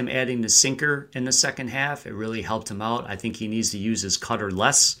liked him adding the sinker in the second half. It really helped him out. I think he needs to use his cutter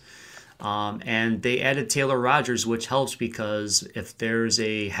less. And they added Taylor Rogers, which helps because if there's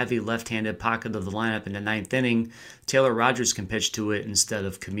a heavy left-handed pocket of the lineup in the ninth inning, Taylor Rogers can pitch to it instead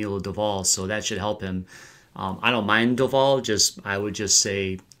of Camilo Doval, so that should help him. I don't mind Doval, I would just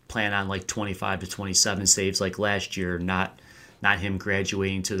say plan on like 25 to 27 saves like last year, not him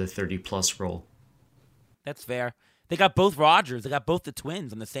graduating to the 30-plus role. That's fair. They got both Rogers. They got both the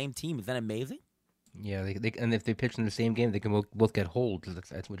Twins on the same team. Is that amazing? Yeah, and if they pitch in the same game, they can both get holds.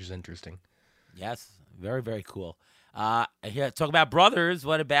 That's which is interesting. Yes, very, very cool. Here, talk about brothers.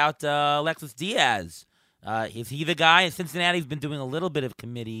 What about Alexis Diaz? Is he the guy? Cincinnati's been doing a little bit of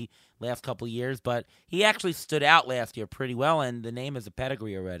committee last couple of years, but he actually stood out last year pretty well, and the name has a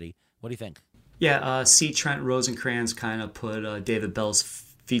pedigree already. What do you think? Yeah, Trent Rosencrantz kind of put David Bell's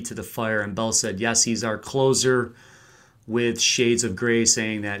feet to the fire, and Bell said, yes, he's our closer, with shades of gray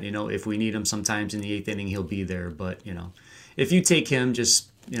saying that, if we need him sometimes in the eighth inning, he'll be there. But, if you take him,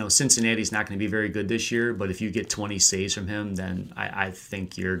 Cincinnati's not going to be very good this year, but if you get 20 saves from him, then I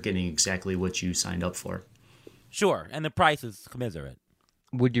think you're getting exactly what you signed up for. Sure, and the price is commensurate.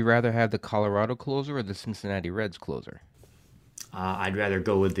 Would you rather have the Colorado closer or the Cincinnati Reds closer? I'd rather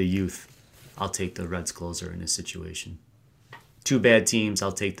go with the youth. I'll take the Reds closer in this situation. Two bad teams.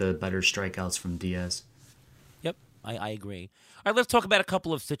 I'll take the better strikeouts from Diaz. Yep, I agree. All right, let's talk about a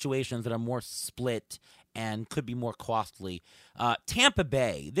couple of situations that are more split and could be more costly. Tampa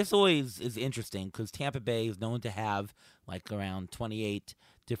Bay. This always is interesting because Tampa Bay is known to have like around 28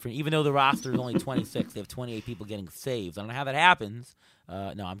 different, even though the roster is only 26, they have 28 people getting saves. I don't know how that happens.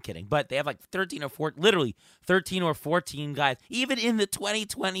 No, I'm kidding. But they have like 13 or 14, literally 13 or 14 guys. Even in the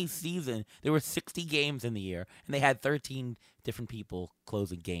 2020 season, there were 60 games in the year, and they had 13 different people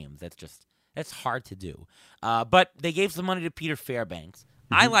closing games. That's hard to do. But they gave some money to Peter Fairbanks.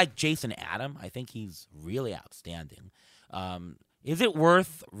 I like Jason Adam. I think he's really outstanding. Is it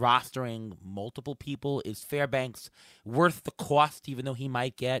worth rostering multiple people? Is Fairbanks worth the cost, even though he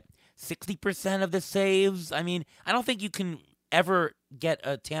might get 60% of the saves? I mean, I don't think you can ever get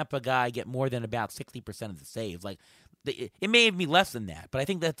a Tampa guy get more than about 60% of the saves. Like, it may be less than that, but I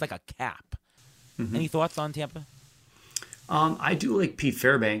think that's like a cap. Any thoughts on Tampa? I do like Pete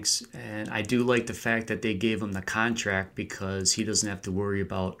Fairbanks, and I do like the fact that they gave him the contract because he doesn't have to worry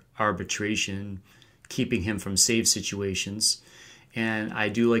about arbitration keeping him from save situations. And I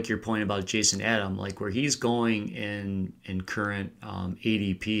do like your point about Jason Adam, like where he's going in current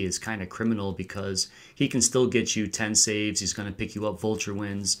ADP is kind of criminal because he can still get you 10 saves. He's going to pick you up vulture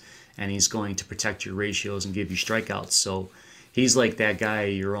wins, and he's going to protect your ratios and give you strikeouts. So he's like that guy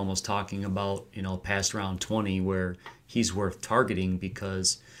you're almost talking about, past round 20 where he's worth targeting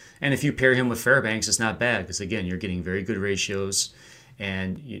because, and if you pair him with Fairbanks, it's not bad because again, you're getting very good ratios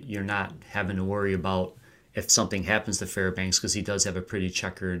and you're not having to worry about if something happens to Fairbanks, because he does have a pretty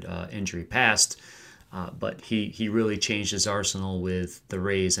checkered injury past. But he really changed his arsenal with the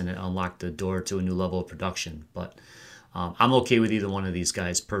Rays, and it unlocked the door to a new level of production. But I'm okay with either one of these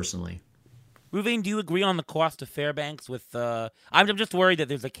guys personally. Ruvain, do you agree on the cost of Fairbanks? I'm just worried that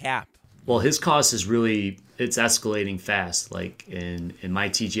there's a cap. Well, his cost is it's escalating fast. Like in my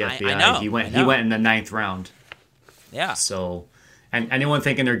TGFBI, he went in the 9th round. Yeah. So, and anyone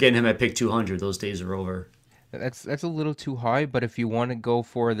thinking they're getting him at pick 200, those days are over. That's a little too high, but if you want to go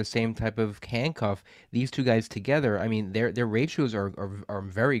for the same type of handcuff, these two guys together, I mean, their ratios are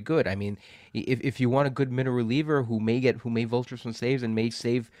very good. I mean, if you want a good middle reliever who may vulture some saves and may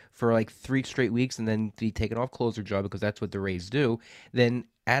save for like 3 straight weeks and then be taken off closer job because that's what the Rays do, then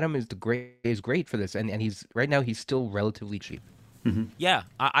Adam is great for this, and he's right now he's still relatively cheap. Mm-hmm. Yeah,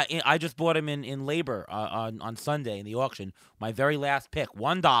 I just bought him in labor on Sunday in the auction. My very last pick,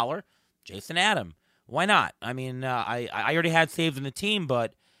 $1, Jason Adam. Why not? I mean, I already had saves in the team,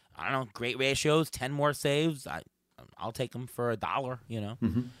 but I don't know, great ratios, 10 more saves. I'll take them for $1,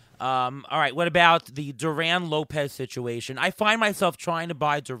 Mm-hmm. All right, what about the Duran-Lopez situation? I find myself trying to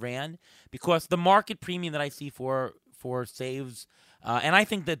buy Duran because the market premium that I see for saves, and I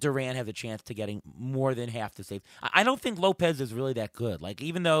think that Duran has a chance to getting more than half the saves. I don't think Lopez is really that good. Like,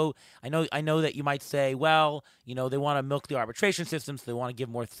 even though I know that you might say, well, they want to milk the arbitration system, so they want to give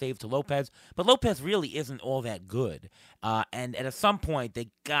more saves to Lopez, but Lopez really isn't all that good. And at some point, they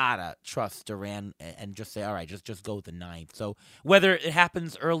gotta trust Duran and just say, all right, just go with the 9th. So whether it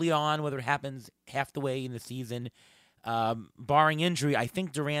happens early on, whether it happens half the way in the season, barring injury, I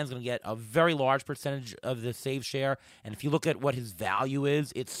think Duran's going to get a very large percentage of the save share. And if you look at what his value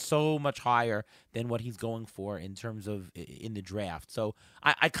is, it's so much higher than what he's going for in terms of in the draft. So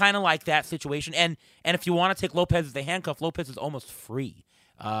I kind of like that situation. And if you want to take Lopez as the handcuff, Lopez is almost free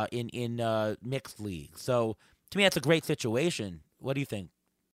in mixed leagues. So to me, that's a great situation. What do you think?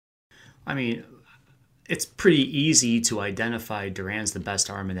 I mean, it's pretty easy to identify Duran's the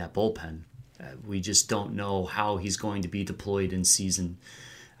best arm in that bullpen. We just don't know how he's going to be deployed in season.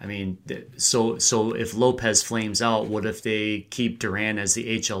 I mean, so if Lopez flames out, what if they keep Duran as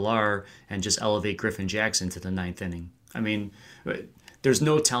the HLR and just elevate Griffin Jackson to the 9th inning? I mean, there's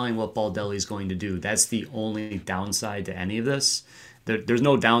no telling what Baldelli's going to do. That's the only downside to any of this. There's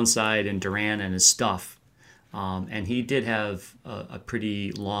no downside in Duran and his stuff. And he did have a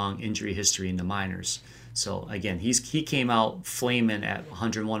pretty long injury history in the minors. So again, he came out flaming at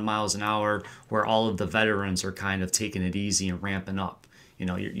 101 miles an hour, where all of the veterans are kind of taking it easy and ramping up.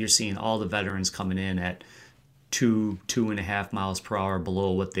 You're seeing all the veterans coming in at 2.5 miles per hour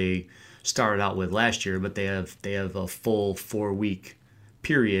below what they started out with last year, but they have a full 4-week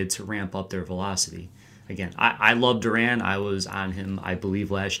period to ramp up their velocity. Again, I love Duran. I was on him, I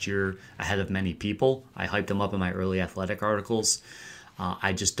believe, last year ahead of many people. I hyped him up in my early athletic articles.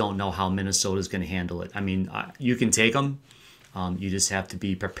 I just don't know how Minnesota is going to handle it. I mean, you can take him. You just have to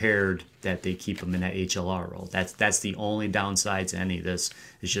be prepared that they keep him in that HLR role. That's the only downside to any of this.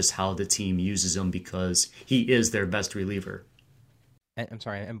 Is just how the team uses him because he is their best reliever. And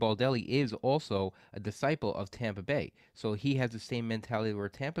Baldelli is also a disciple of Tampa Bay. So he has the same mentality where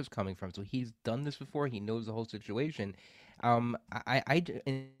Tampa's coming from. So he's done this before. He knows the whole situation. In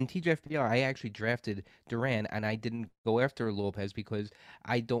TGFBL, I actually drafted Duran, and I didn't go after Lopez because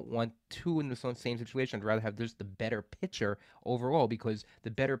I don't want two in the same situation. I'd rather have just the better pitcher overall because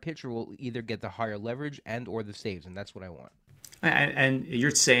the better pitcher will either get the higher leverage and or the saves, and that's what I want. And you're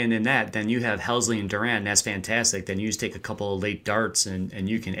saying in that, then you have Helsley and Duran. That's fantastic. Then you just take a couple of late darts, and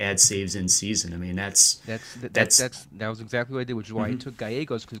you can add saves in season. I mean, that was exactly what I did, which is why I took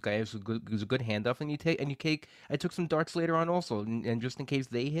Gallegos because Gallegos was a good handoff, I took some darts later on also, and just in case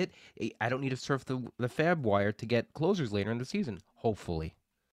they hit, I don't need to surf the fab wire to get closers later in the season. Hopefully,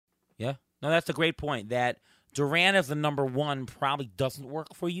 yeah. No, that's a great point. That Duran as the number one probably doesn't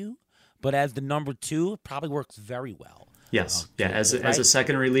work for you, but as the number two, it probably works very well. Yes, as a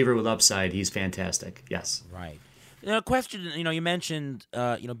second reliever with upside, he's fantastic. Yes, right. Question. You mentioned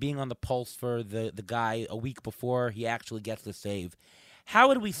being on the pulse for the guy a week before he actually gets the save. How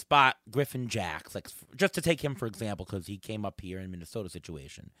would we spot Griffin Jacks? Like just to take him for example, because he came up here in Minnesota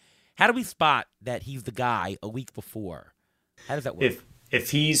situation. How do we spot that he's the guy a week before? How does that work?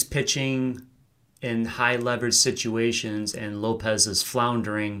 If he's pitching in high leverage situations and Lopez is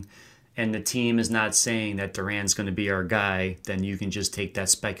floundering, and the team is not saying that Duran's going to be our guy, then you can just take that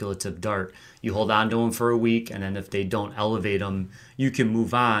speculative dart. You hold on to him for a week, and then if they don't elevate him, you can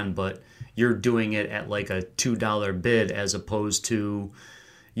move on, but you're doing it at like a $2 bid as opposed to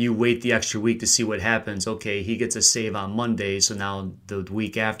you wait the extra week to see what happens. Okay, he gets a save on Monday, so now the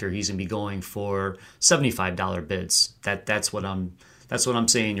week after he's going to be going for $75 bids. That's what I'm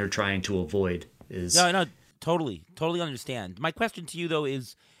saying you're trying to avoid. No, totally understand. My question to you though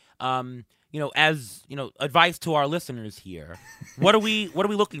is, as advice to our listeners here, what are we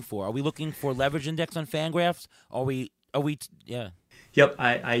looking for? Are we looking for leverage index on Fangraphs? Yeah. Yep,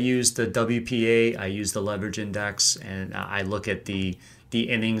 I use the WPA, I use the leverage index, and I look at the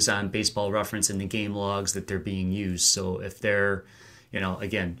innings on Baseball Reference and the game logs that they're being used. So if they're,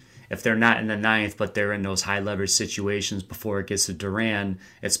 if they're not in the ninth, but they're in those high leverage situations before it gets to Duran,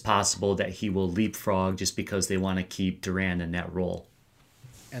 it's possible that he will leapfrog just because they want to keep Duran in that role.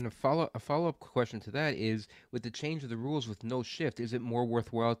 And a follow-up question to that is, with the change of the rules with no shift, is it more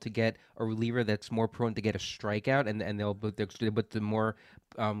worthwhile to get a reliever that's more prone to get a strikeout, and they'll put the more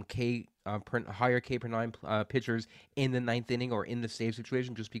higher K per nine pitchers in the ninth inning or in the save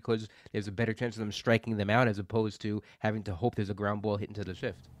situation, just because there's a better chance of them striking them out as opposed to having to hope there's a ground ball hit into the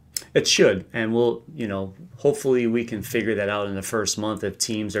shift? It should, and we'll, hopefully we can figure that out in the first month if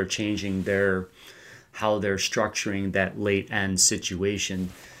teams are changing how they're structuring that late end situation.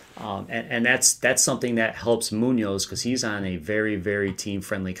 And that's something that helps Munoz because he's on a very, very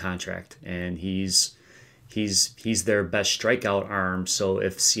team-friendly contract, and he's their best strikeout arm. So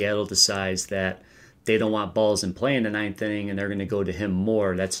if Seattle decides that they don't want balls in play in the ninth inning and they're going to go to him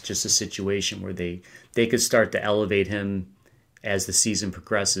more, that's just a situation where they could start to elevate him as the season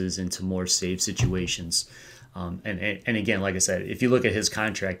progresses into more save situations. And again, like I said, if you look at his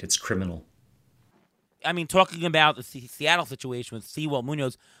contract, it's criminal. I mean, talking about the Seattle situation with Sewell,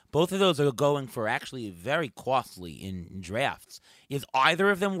 Munoz, both of those are going for actually very costly in drafts. Is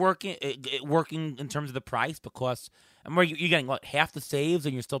either of them working in terms of the price? Because you're getting half the saves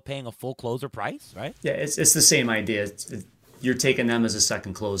and you're still paying a full closer price, right? Yeah, it's the same idea. You're taking them as a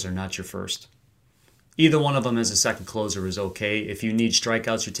second closer, not your first. Either one of them as a second closer is okay. If you need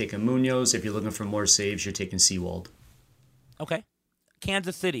strikeouts, you're taking Munoz. If you're looking for more saves, you're taking Sewell. Okay.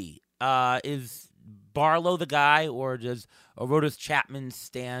 Kansas City, is Barlow the guy, or does Aroldis Chapman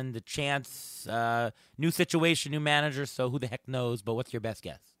stand a chance? New situation, new manager, so who the heck knows? But what's your best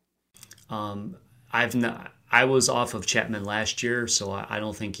guess? I was off of Chapman last year, so I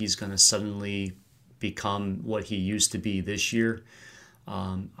don't think he's going to suddenly become what he used to be this year.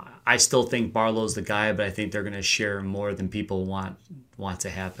 I still think Barlow's the guy, but I think they're going to share more than people want to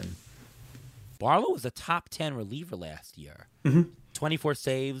happen. Barlow was a top 10 reliever last year. 24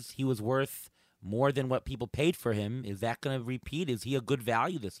 saves. He was worth more than what people paid for him. Is that going to repeat? Is he a good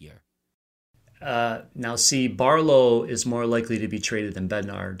value this year? Now, see, Barlow is more likely to be traded than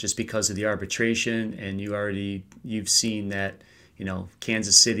Bednar just because of the arbitration, and you've seen that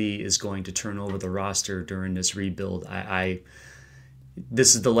Kansas City is going to turn over the roster during this rebuild.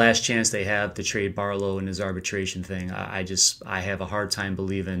 This is the last chance they have to trade Barlow in his arbitration thing. I have a hard time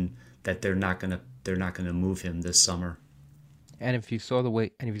believing that they're not gonna move him this summer. And if you saw the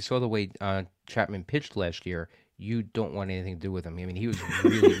way Chapman pitched last year, you don't want anything to do with him. I mean, he was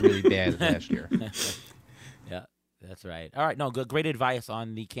really, really bad last year. Yeah, that's right. All right, no, good, great advice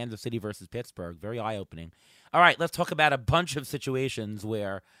on the Kansas City versus Pittsburgh. Very eye-opening. All right, let's talk about a bunch of situations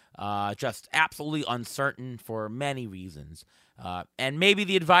where just absolutely uncertain for many reasons. And maybe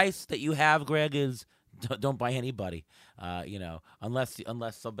the advice that you have, Greg, is don't buy anybody. Unless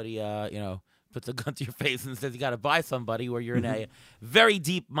somebody puts a gun to your face and says you got to buy somebody, or you're in a very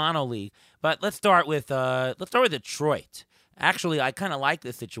deep mono league. But let's start with Detroit. Actually, I kind of like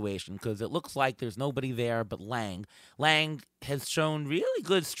this situation because it looks like there's nobody there but Lang. Lang has shown really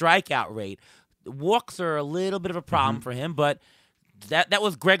good strikeout rate. Walks are a little bit of a problem for him, but that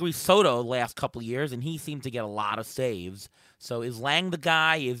was Gregory Soto the last couple of years, and he seemed to get a lot of saves. So is Lang the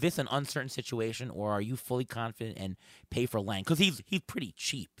guy? Is this an uncertain situation, or are you fully confident and pay for Lang? Because he's pretty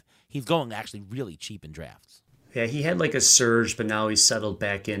cheap. He's going actually really cheap in drafts. Yeah, he had like a surge, but now he's settled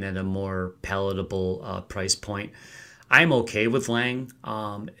back in at a more palatable price point. I'm okay with Lang.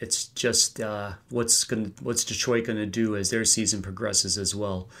 It's just what's Detroit going to do as their season progresses as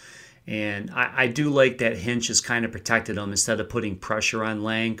well. And I do like that Hinch has kind of protected him instead of putting pressure on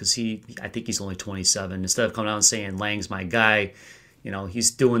Lang, because I think he's only 27. Instead of coming out and saying Lang's my guy,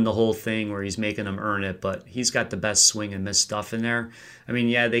 he's doing the whole thing where he's making him earn it, but he's got the best swing and miss stuff in there. I mean,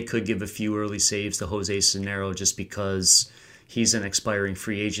 yeah, they could give a few early saves to Jose Cisnero just because he's an expiring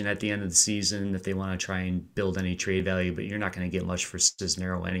free agent at the end of the season if they want to try and build any trade value, but you're not going to get much for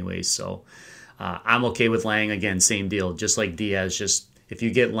Cisnero anyway. So I'm okay with Lang. Again, same deal, just like Diaz. Just if you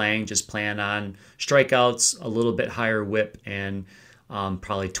get Lang, just plan on strikeouts, a little bit higher whip, and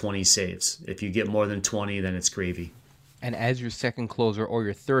probably 20 saves. If you get more than 20, then it's gravy. And as your second closer or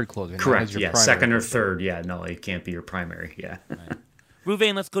your third closer. Correct, yeah, second or third. Yeah, no, it can't be your primary, yeah. Right.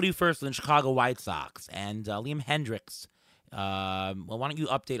 Ruvain, let's go to you first with the Chicago White Sox. And Liam Hendricks, why don't you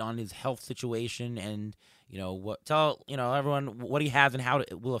update on his health situation and, tell everyone what he has and how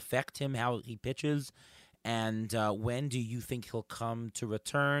it will affect him, how he pitches. And when do you think he'll come to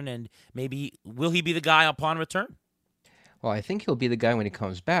return? And maybe will he be the guy upon return? Well, I think he'll be the guy when he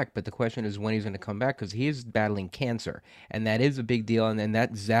comes back, but the question is when he's going to come back, because he is battling cancer, and that is a big deal, and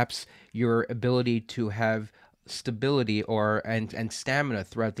that zaps your ability to have stability and stamina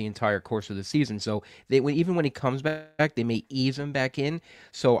throughout the entire course of the season. So even when he comes back, they may ease him back in.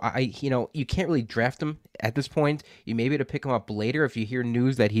 So you can't really draft him at this point. You may be able to pick him up later if you hear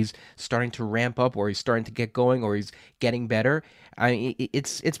news that he's starting to ramp up, or he's starting to get going, or he's getting better.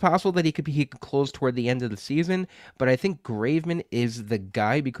 It's possible that he could close toward the end of the season, but I think Graveman is the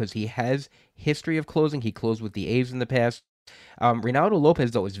guy because he has history of closing. He closed with the A's in the past. Reynaldo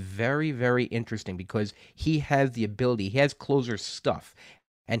Lopez, though, is very, very interesting because he has the ability. He has closer stuff,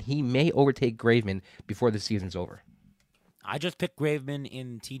 and he may overtake Graveman before the season's over. I just picked Graveman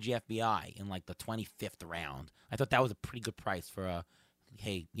in TGFBI in like the 25th round. I thought that was a pretty good price for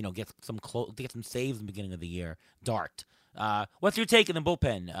get some saves in the beginning of the year. Dart. What's your take in the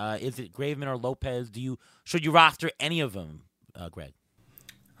bullpen? Is it Graveman or Lopez? Should you roster any of them, Greg?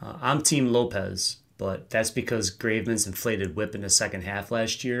 I'm Team Lopez. But that's because Graveman's inflated whip in the second half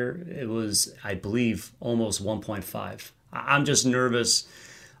last year. It was, I believe, almost 1.5. I'm just nervous.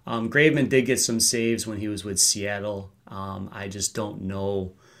 Graveman did get some saves when he was with Seattle. I just don't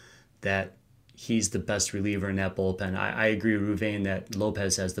know that he's the best reliever in that bullpen. I agree with Ruvain that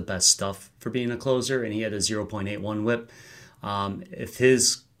Lopez has the best stuff for being a closer, and he had a 0.81 whip.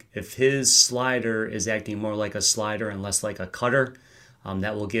 If his slider is acting more like a slider and less like a cutter,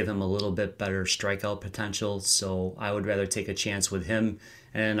 that will give him a little bit better strikeout potential. So I would rather take a chance with him.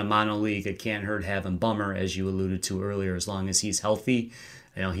 And in a mono league, it can't hurt having Bummer, as you alluded to earlier. As long as he's healthy,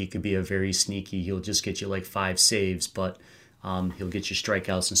 he could be a very sneaky. He'll just get you like 5 saves, but he'll get you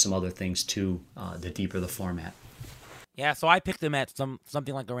strikeouts and some other things too, the deeper the format. Yeah, so I picked him at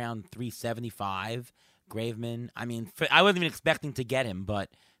something like around 375. Graveman. I mean, I wasn't even expecting to get him, but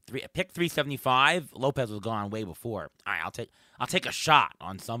pick 375. Lopez was gone way before. All right, I'll take a shot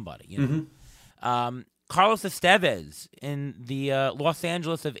on somebody. Carlos Estevez in the Los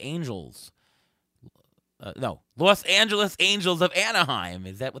Angeles Angels of Anaheim.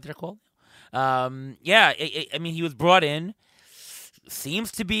 Is that what they're called? I mean, he was brought in.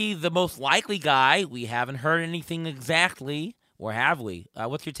 Seems to be the most likely guy. We haven't heard anything exactly, or have we?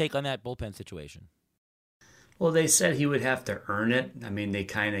 What's your take on that bullpen situation? Well, they said he would have to earn it. I mean, they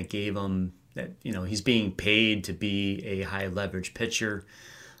kind of gave him that, he's being paid to be a high leverage pitcher.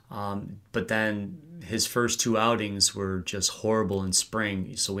 But then his first 2 outings were just horrible in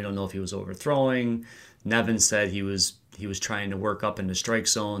spring. So we don't know if he was overthrowing. Nevin said he was trying to work up in the strike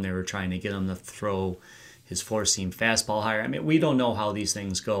zone. They were trying to get him to throw his four-seam fastball higher. I mean, we don't know how these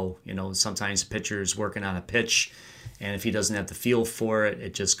things go. Sometimes a pitcher is working on a pitch, and if he doesn't have the feel for it,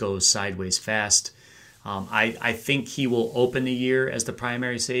 it just goes sideways fast. I think he will open the year as the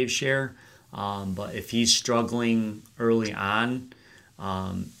primary save share, but if he's struggling early on,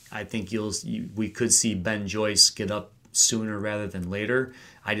 I think we could see Ben Joyce get up sooner rather than later.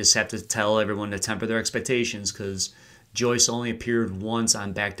 I just have to tell everyone to temper their expectations because Joyce only appeared once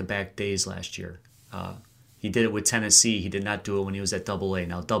on back-to-back days last year. He did it with Tennessee. He did not do it when he was at Double-A.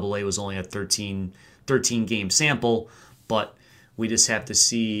 Now, Double-A was only a 13-game sample, but we just have to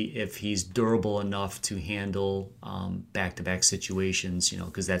see if he's durable enough to handle back-to-back situations,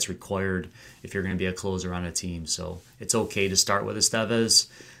 because that's required if you're going to be a closer on a team. So it's okay to start with Estevez.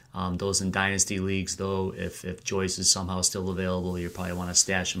 Those in dynasty leagues, though, if Joyce is somehow still available, you probably want to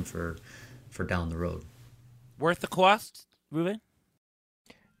stash him for down the road. Worth the cost, Ruben?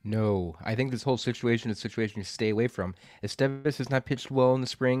 No, I think this whole situation is a situation you stay away from. Estevez has not pitched well in the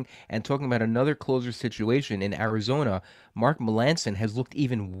spring, and talking about another closer situation in Arizona, Mark Melancon has looked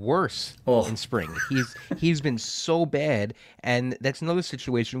even worse in spring. He's been so bad, and that's another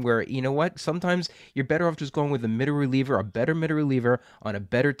situation where, you know what, sometimes you're better off just going with a better middle reliever on a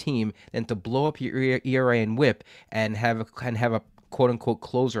better team than to blow up your ERA and WHIP and have a quote-unquote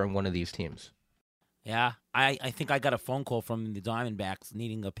closer on one of these teams. Yeah, I think I got a phone call from the Diamondbacks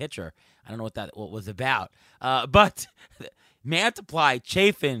needing a pitcher. I don't know what was about. But Mantiply,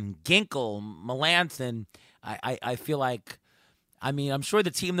 Chafin, Ginkel, Melancon, I feel like, I'm sure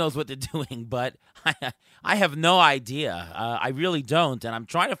the team knows what they're doing, but I have no idea. I really don't, and I'm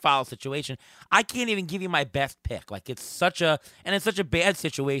trying to follow a situation. I can't even give you my best pick. Like, it's such a bad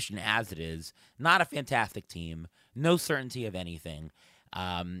situation as it is. Not a fantastic team. No certainty of anything.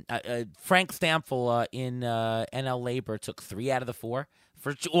 Frank Stampfel in NL Labor took 3 out of the 4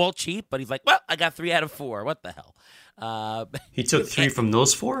 for all cheap, but he's like, well, I got 3 out of 4. What the hell? He took 3 from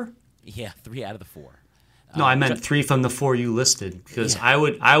those 4? Yeah, 3 out of the 4. No, I meant 3 from the 4 you listed because I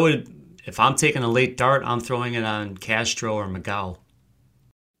would if I'm taking a late dart, I'm throwing it on Castro or McGough.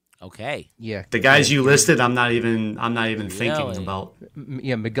 Okay. Yeah. The guys you listed, I'm not even thinking about.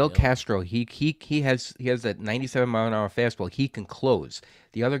 Yeah, Miguel Castro. He has that 97-mile-an-hour fastball. He can close.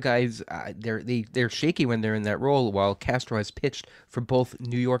 The other guys, they're shaky when they're in that role. While Castro has pitched for both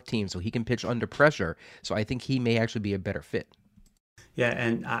New York teams, so he can pitch under pressure. So I think he may actually be a better fit. Yeah,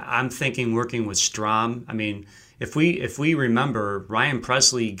 and I'm thinking working with Strom. I mean, if we remember, Ryan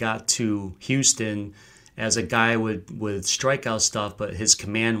Presley got to Houston as a guy with strikeout stuff, but his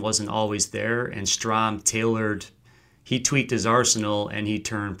command wasn't always there. And Strom he tweaked his arsenal and he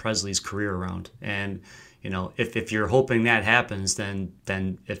turned Presley's career around. And if you're hoping that happens, then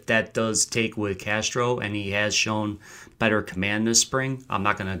if that does take with Castro and he has shown better command this spring, I'm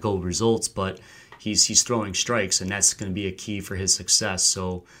not going to go results, but he's throwing strikes, and that's going to be a key for his success.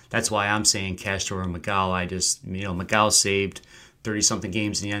 So that's why I'm saying Castro or McGough. McGough saved 30-something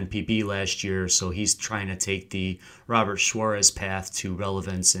games in the NPB last year, so he's trying to take the Robert Suarez path to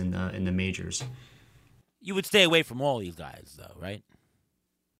relevance in the majors. You would stay away from all these guys, though, right?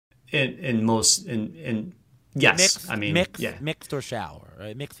 Yes, mixed or shallow,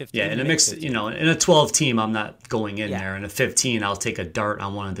 right? Mixed 15. Yeah, in a mixed, in a 12 team, I'm not going in there. In a 15, I'll take a dart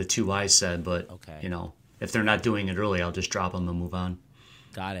on one of the 2 I said, but if they're not doing it early, I'll just drop them and move on.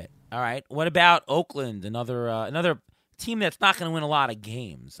 Got it. All right. What about Oakland? Another team that's not going to win a lot of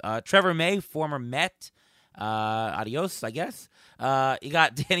games. Trevor May, former Met. Adios, I guess. You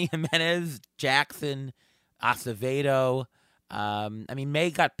got Danny Jimenez, Jackson, Acevedo.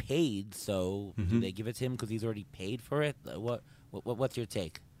 May got paid, so do they give it to him because he's already paid for it? What's your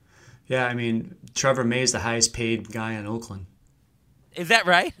take? Yeah, Trevor May is the highest paid guy in Oakland. Is that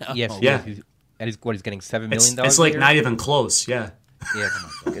right? Yes. Yeah. He's getting $7 million. It's like not even close. Yeah. Yeah,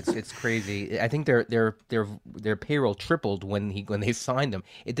 it's crazy. I think their payroll tripled when they signed him.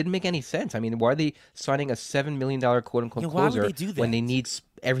 It didn't make any sense. Why are they signing a $7 million quote unquote closer when they need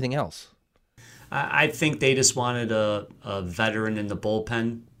everything else? I think they just wanted a veteran in the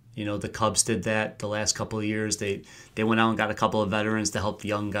bullpen. The Cubs did that the last couple of years. They went out and got a couple of veterans to help the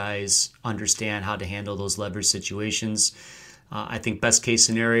young guys understand how to handle those leverage situations. I think best case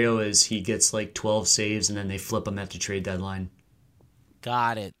scenario is he gets like 12 saves and then they flip him at the trade deadline.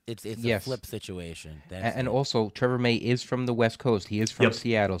 Got it. It's a flip situation. And also, Trevor May is from the West Coast. He is from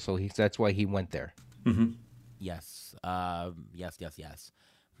Seattle, so that's why he went there. Mm-hmm. Yes. Yes.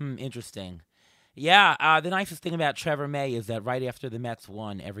 Interesting. Yeah, the nicest thing about Trevor May is that right after the Mets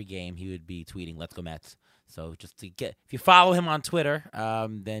won every game, he would be tweeting, "Let's go Mets." So if you follow him on Twitter,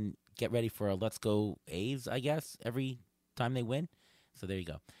 then get ready for a "Let's go A's," I guess, every time they win. So there you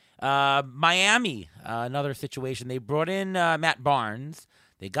go. Miami, another situation. They brought in Matt Barnes.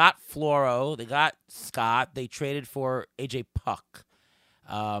 They got Floro. They got Scott. They traded for A.J. Puck.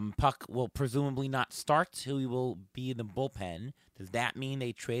 Puck will presumably not start. He will be in the bullpen. Does that mean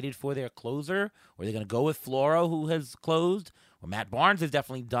they traded for their closer? Or are they going to go with Floro, who has closed? Well, Matt Barnes has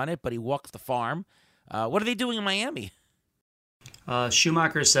definitely done it, but he walks the farm. What are they doing in Miami?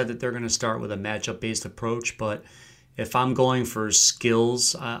 Schumacher said that they're going to start with a matchup-based approach, but if I'm going for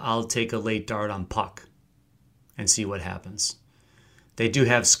skills, I'll take a late dart on Puck and see what happens. They do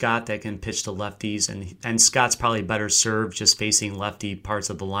have Scott that can pitch to lefties, and Scott's probably better served just facing lefty parts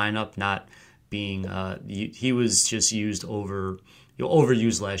of the lineup, not being he was just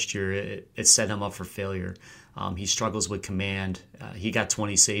overused last year. It set him up for failure. He struggles with command. He got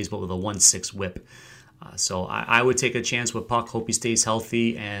 20 saves, but with a 1.6 whip. So I would take a chance with Puck, hope he stays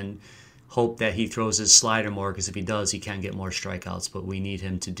healthy, and hope that he throws his slider more, because if he does, he can get more strikeouts, but we need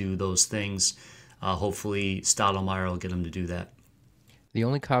him to do those things. Hopefully Stottlemyre will get him to do that. The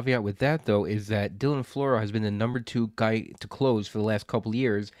only caveat with that, though, is that Dylan Floro has been the number 2 guy to close for the last couple of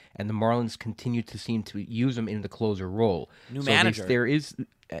years, and the Marlins continue to seem to use him in the closer role. New manager. There is,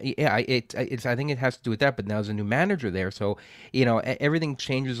 it's. I think it has to do with that. But now there's a new manager there, so everything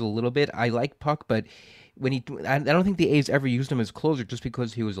changes a little bit. I like Puck, but I don't think the A's ever used him as closer just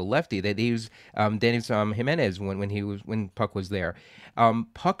because he was a lefty. They used Dennis Jimenez when Puck was there.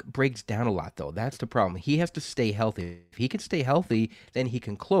 Puck breaks down a lot, though. That's the problem. He has to stay healthy. If he can stay healthy, then he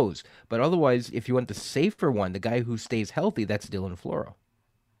can close. But otherwise, if you want the safer one, the guy who stays healthy, that's Dylan Floro.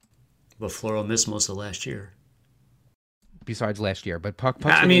 But Floro missed most of last year. Besides last year, but Puck.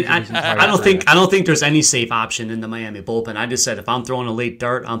 I don't think there's any safe option in the Miami bullpen. I just said if I'm throwing a late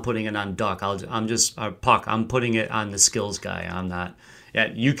dart, I'm putting it on Duck. Puck. I'm putting it on the skills guy. I'm not.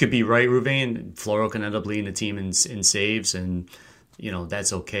 Yeah, you could be right, Ruvain. Floro can end up leading the team in saves, and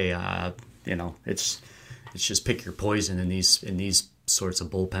that's okay. It's just pick your poison in these sorts of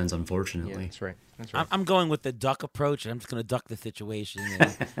bullpens. Unfortunately, yeah, that's right. I'm going with the duck approach, and I'm just going to duck the situation.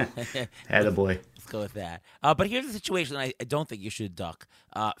 Attaboy. Let's go with that. But here's the situation I don't think you should duck.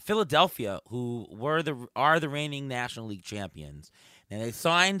 Philadelphia, who are the reigning National League champions, and they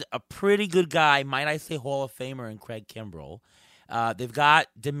signed a pretty good guy, might I say Hall of Famer, in Craig Kimbrell. They've got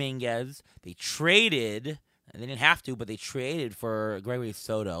Dominguez. They traded, and they didn't have to, but they traded for Gregory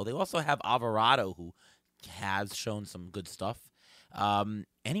Soto. They also have Alvarado, who has shown some good stuff.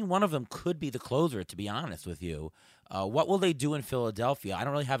 Any one of them could be the closer, to be honest with you. What will they do in Philadelphia? I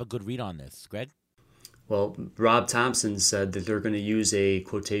don't really have a good read on this. Greg? Well, Rob Thompson said that they're going to use a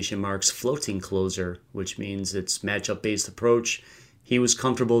quotation marks floating closer, which means it's matchup-based approach. He was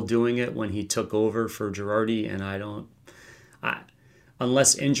comfortable doing it when he took over for Girardi, and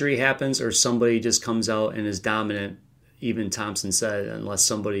unless injury happens or somebody just comes out and is dominant, even Thompson said, unless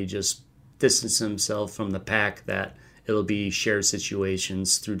somebody just distances himself from the pack, that it'll be shared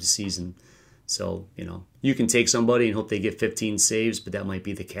situations through the season. So, you can take somebody and hope they get 15 saves, but that might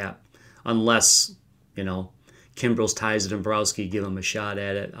be the cap. Unless, Kimbrell's ties to Dombrowski, give him a shot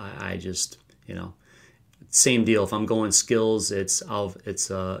at it. I just, same deal. If I'm going skills, it's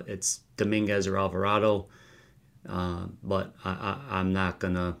Dominguez or Alvarado. But I'm not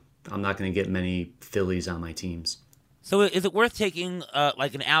gonna get many Phillies on my teams. So is it worth taking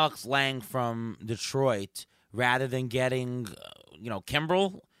like an Alex Lang from Detroit rather than getting,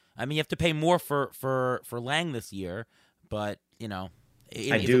 Kimbrell? I mean, you have to pay more for Lang this year, but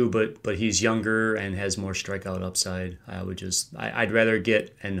I do, but he's younger and has more strikeout upside. I'd rather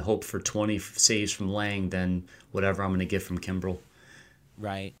get and hope for 20 saves from Lang than whatever I'm going to get from Kimbrell.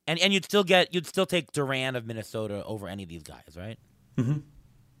 Right, and you'd still take Duran of Minnesota over any of these guys, right? Mm-hmm.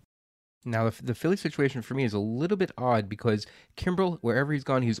 Now, the Philly situation for me is a little bit odd because Kimbrell, wherever he's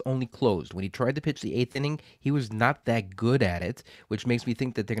gone, he's only closed. When he tried to pitch the 8th inning, he was not that good at it, which makes me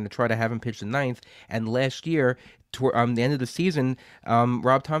think that they're going to try to have him pitch the 9th. And last year, toward the end of the season,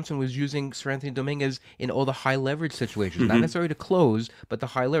 Rob Thompson was using Seranthony Dominguez in all the high leverage situations, not necessarily to close, but the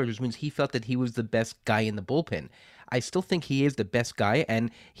high leverage, which means he felt that he was the best guy in the bullpen. I still think he is the best guy, and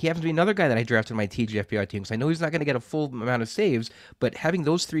he happens to be another guy that I drafted in my TGFBI team, because I know he's not going to get a full amount of saves, but having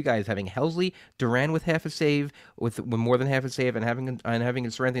those 3 guys, having Helsley, Duran with half a save, with more than half a save, and having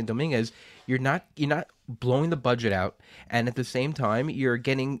Seranthony Dominguez, you're not blowing the budget out, and at the same time, you're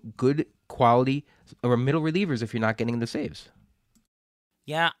getting good quality or middle relievers if you're not getting the saves.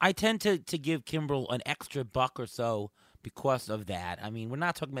 Yeah, I tend to give Kimbrell an extra buck or so because of that. I mean, we're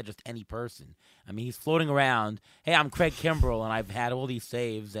not talking about just any person. I mean, he's floating around. Hey, I'm Craig Kimbrell, and I've had all these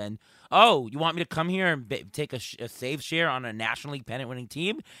saves. And, oh, you want me to come here and take a save share on a National League pennant-winning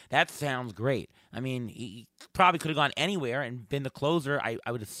team? That sounds great. I mean, he probably could have gone anywhere and been the closer. I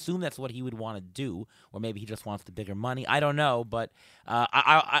would assume that's what he would want to do, or maybe he just wants the bigger money. I don't know, but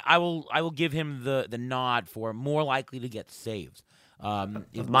I will give him the nod for more likely to get saves.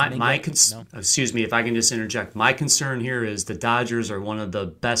 Excuse me if I can just interject. My concern here is the Dodgers are one of the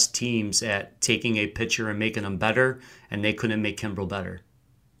best teams at taking a pitcher and making them better, and they couldn't make Kimbrel better.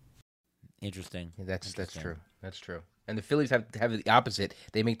 Interesting. Yeah, that's true. That's true. And the Phillies have the opposite.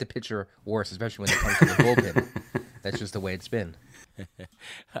 They make the pitcher worse, especially when it comes to the bullpen. That's just the way it's been.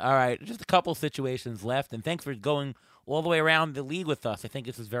 All right, just a couple situations left, and thanks for going all the way around the league with us. I think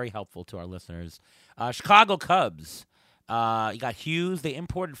this is very helpful to our listeners. Chicago Cubs. You got Hughes. They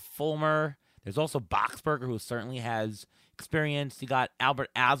imported Fulmer. There's also Boxberger, who certainly has experience. You got Albert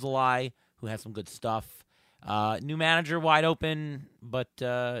Alzolay, who has some good stuff. New manager, wide open, but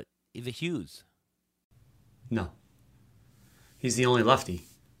is it Hughes? No. He's the only lefty.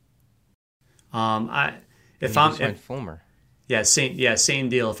 Fulmer. Yeah, same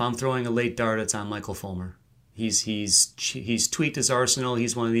deal. If I'm throwing a late dart, it's on Michael Fulmer. He's tweaked his arsenal.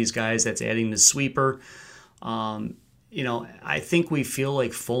 He's one of these guys that's adding the sweeper. I think we feel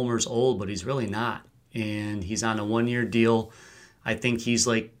like Fulmer's old, but he's really not. And he's on a 1-year deal. I think he's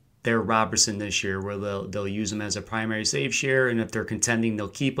like their Robertson this year, where they'll use him as a primary save share, and if they're contending, they'll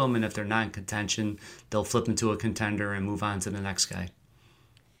keep him, and if they're not in contention, they'll flip him to a contender and move on to the next guy.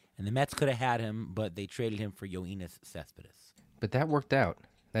 And the Mets could have had him, but they traded him for Yoenis Cespedes. But that worked out.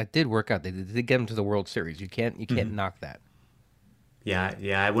 That did work out. They did get him to the World Series. You can't knock that. Yeah,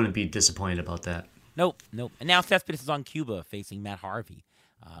 I wouldn't be disappointed about that. Nope. And now Cespedes is on Cuba facing Matt Harvey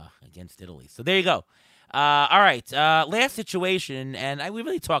against Italy. So there you go. All right. Last situation, and we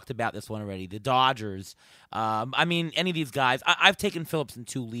really talked about this one already, the Dodgers. Any of these guys, I've taken Phillips in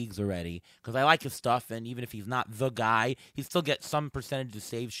 2 leagues already because I like his stuff, and even if he's not the guy, he still gets some percentage of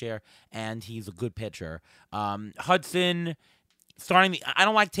save share, and he's a good pitcher. Hudson, I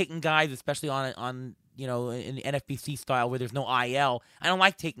don't like taking guys, especially on in the NFBC style where there's no IL. I don't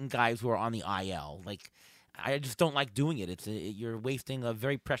like taking guys who are on the IL. Like, I just don't like doing it. You're wasting a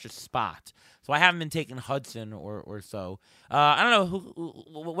very precious spot. So I haven't been taking Hudson or so. I don't know.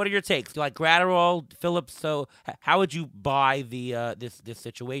 What are your takes? Do you like Gratterall, Phillips? So how would you buy the this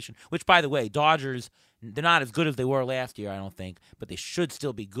situation? Which, by the way, Dodgers, they're not as good as they were last year, I don't think, but they should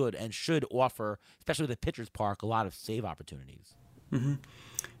still be good and should offer, especially with the pitcher's park, a lot of save opportunities. Mm-hmm.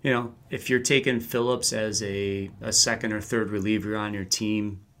 If you're taking Phillips as a second or third reliever on your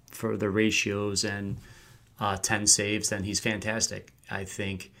team for the ratios and 10 saves, then he's fantastic. I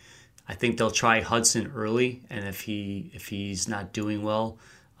think they'll try Hudson early, and if he's not doing well,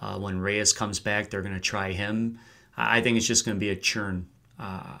 when Reyes comes back, they're going to try him. I think it's just going to be a churn.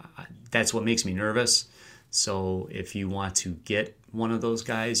 That's what makes me nervous. So if you want to get one of those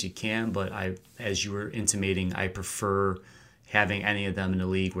guys, you can. But as you were intimating, I prefer having any of them in the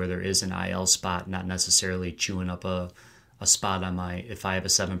league where there is an IL spot, not necessarily chewing up a spot on if I have a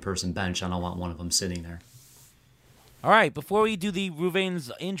 7-person bench, I don't want one of them sitting there. All right, before we do the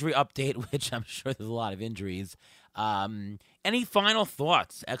Ruvain's injury update, which I'm sure there's a lot of injuries, any final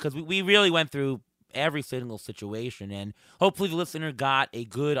thoughts? Because we really went through every single situation, and hopefully the listener got a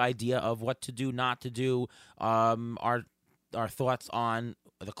good idea of what to do, not to do, our thoughts on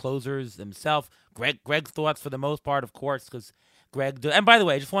the closers themselves. Greg's thoughts for the most part, of course, because Greg, and by the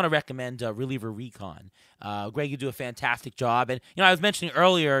way, I just want to recommend Reliever Recon. Greg, you do a fantastic job. And, I was mentioning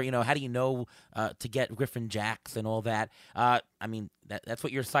earlier, how do you know to get Griffin Jacks and all that? That's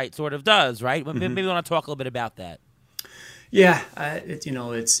what your site sort of does, right? Mm-hmm. Maybe we want to talk a little bit about that. Yeah,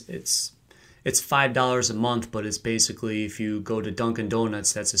 it's $5 a month, but it's basically, if you go to Dunkin'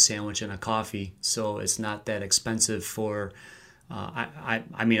 Donuts, that's a sandwich and a coffee. So it's not that expensive for,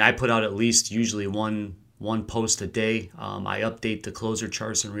 I put out at least usually one post a day. I update the closer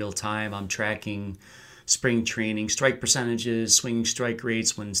charts in real time. I'm tracking spring training, strike percentages, swinging strike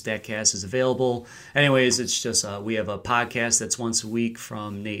rates when StatCast is available. Anyways, it's just we have a podcast that's once a week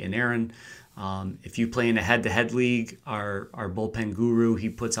from Nate and Aaron. If you play in a head-to-head league, our bullpen guru, he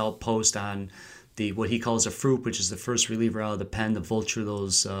puts out posts on what he calls a fruit, which is the first reliever out of the pen to vulture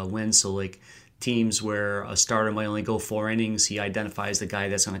those wins. So like teams where a starter might only go 4 innings, he identifies the guy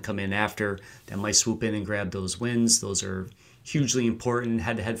that's going to come in after that might swoop in and grab those wins. Those are hugely important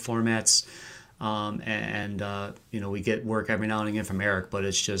head-to-head formats. We get work every now and again from Eric, but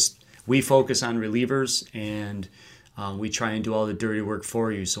it's just we focus on relievers, and We try and do all the dirty work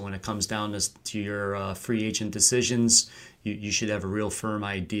for you. So when it comes down to your free agent decisions, you should have a real firm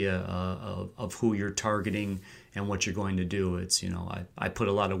idea of who you're targeting and what you're going to do. It's, I put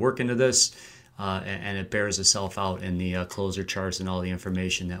a lot of work into this, and it bears itself out in the closer charts and all the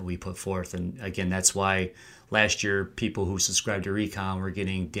information that we put forth. And again, that's why last year people who subscribed to Recon were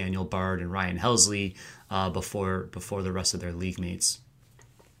getting Daniel Bard and Ryan Helsley before the rest of their league mates.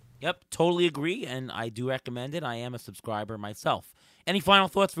 Yep, totally agree, and I do recommend it. I am a subscriber myself. Any final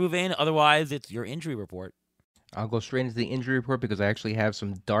thoughts, Ruvain? Otherwise, it's your injury report. I'll go straight into the injury report because I actually have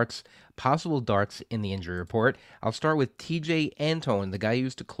some possible darts in the injury report. I'll start with TJ Antone, the guy who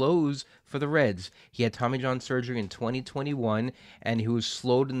used to close for the Reds. He had Tommy John surgery in 2021, and he was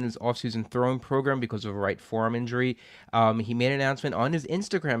slowed in his offseason throwing program because of a right forearm injury. He made an announcement on his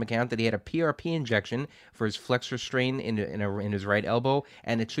Instagram account that he had a PRP injection for his flexor strain in his right elbow,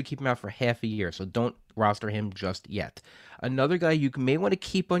 and it should keep him out for half a year, so don't roster him just yet. Another guy you may want to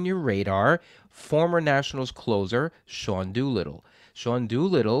keep on your radar, former Nationals closer, Sean Doolittle. Sean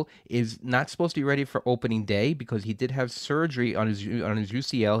Doolittle is not supposed to be ready for opening day because he did have surgery on his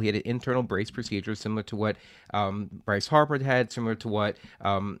UCL. He had an internal brace procedure similar to what Bryce Harper had, similar to what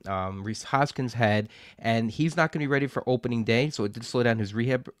Rhys Hoskins had, and he's not going to be ready for opening day, so it did slow down his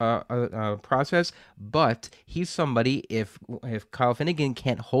rehab process, but he's somebody, if Kyle Finnegan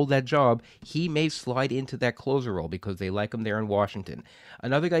can't hold that job, he may slide into that closer role because they like him there in Washington.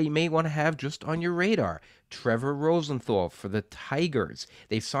 Another guy you may want to have just on your radar, Trevor Rosenthal for the Tigers.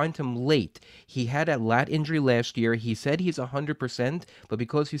 They signed him late. He had a lat injury last year. He said he's 100%, but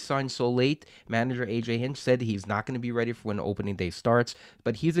because he signed so late, manager AJ Hinch said he's not going to be ready for when opening day starts.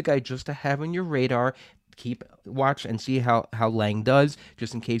 But he's a guy just to have on your radar. Keep watch and see how Lang does,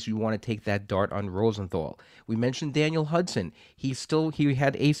 just in case you want to take that dart on Rosenthal. We mentioned Daniel Hudson. He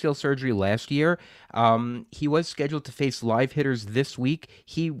had ACL surgery last year. He was scheduled to face live hitters this week.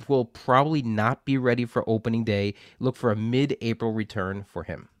 He will probably not be ready for opening day. Look for a mid-April return for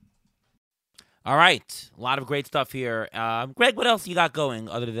him. All right. A lot of great stuff here. Greg, what else you got going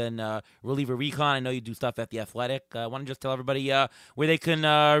other than Reliever Recon? I know you do stuff at The Athletic. I want to just tell everybody where they can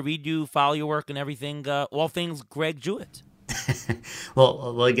read you, follow your work, and everything, all things Greg Jewett.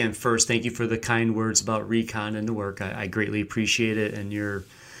 Well, again, first, thank you for the kind words about Recon and the work. I greatly appreciate it, and you're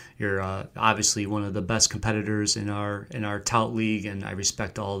obviously one of the best competitors in our tout league, and I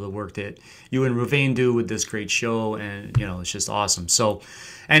respect all the work that you and Ruvain do with this great show, and it's just awesome. So,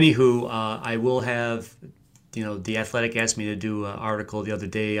 anywho, I will have, The Athletic asked me to do an article the other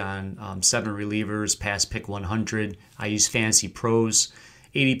day on 7 relievers past pick 100. I use Fantasy Pros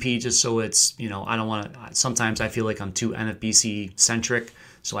ADP just so it's, I don't want to. Sometimes I feel like I'm too NFBC centric,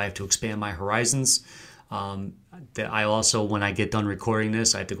 so I have to expand my horizons. That I also, when I get done recording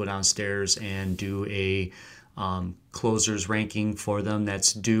this, I have to go downstairs and do a closers ranking for them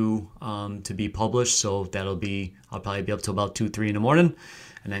that's due to be published. So I'll probably be up to about 2-3 in the morning,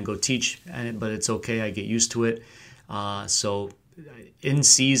 and then go teach. But it's okay, I get used to it. So in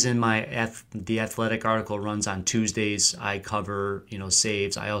season, the Athletic article runs on Tuesdays. I cover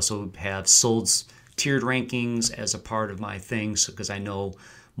saves. I also have solds tiered rankings as a part of my things because I know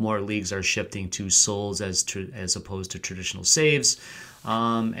more leagues are shifting to solds as opposed to traditional saves,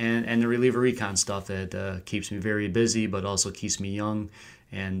 and the reliever recon stuff that keeps me very busy, but also keeps me young,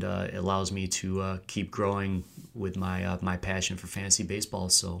 and allows me to keep growing with my passion for fantasy baseball.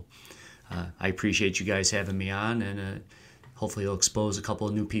 So I appreciate you guys having me on, and hopefully it'll expose a couple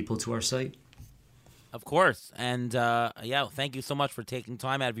of new people to our site. Of course, and thank you so much for taking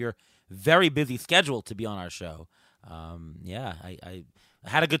time out of your very busy schedule to be on our show. I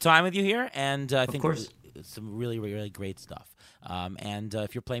had a good time with you here, and I think some really, really great stuff. And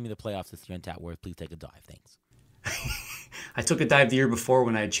if you're playing me the playoffs this year in Tatworth, please take a dive. Thanks. I took a dive the year before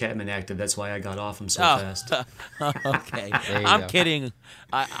when I had Chapman active. That's why I got off him so fast. Okay. I'm kidding.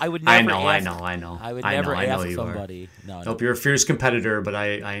 I would never I ask. know. I would never ask somebody. No. Nope, you're a fierce competitor, but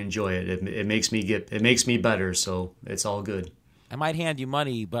I enjoy it. It makes me better, so it's all good. I might hand you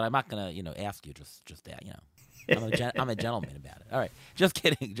money, but I'm not gonna, ask you just that, I'm a gentleman about it. All right. Just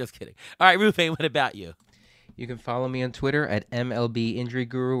kidding. All right, Ruvain, what about you? You can follow me on Twitter at MLB Injury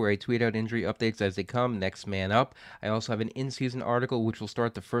Guru, where I tweet out injury updates as they come. Next man up. I also have an in-season article which will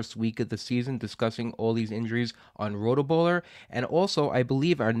start the first week of the season discussing all these injuries on Rotobowler. And also, I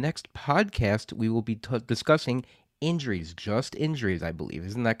believe our next podcast, we will be discussing injuries, just injuries, I believe.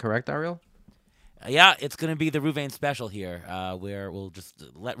 Isn't that correct, Ariel? Yeah, it's going to be the Ruvain special here, where we'll just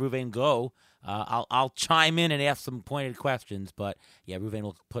let Ruvain go. I'll chime in and ask some pointed questions, but yeah, Ruvain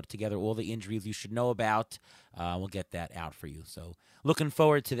will put together all the injuries you should know about. We'll get that out for you. So looking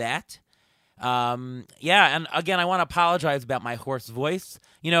forward to that. Yeah, and again, I want to apologize about my hoarse voice.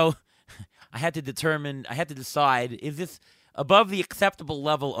 I had to decide, is this above the acceptable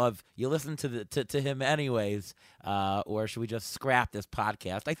level of you listen to him anyways, or should we just scrap this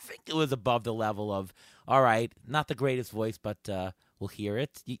podcast? I think it was above the level of, all right, not the greatest voice, but we'll hear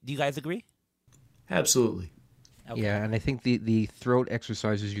it. Do you guys agree? Absolutely. Okay. Yeah, and I think the throat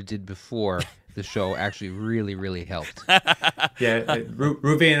exercises you did before the show actually really, really helped. Yeah,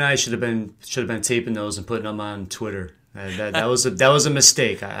 Ruby and I should have been taping those and putting them on Twitter. That was a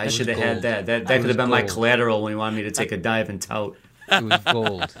mistake. I should have had that. That could have been my collateral when you wanted me to take a dive and tout. It was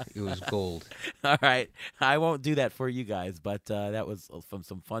gold. It was gold. All right. I won't do that for you guys, but that was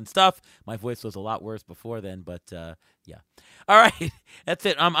some fun stuff. My voice was a lot worse before then, but yeah. All right. That's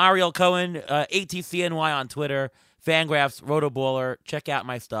it. I'm Ariel Cohen, ATCNY on Twitter, Fangraphs, Rotoballer. Check out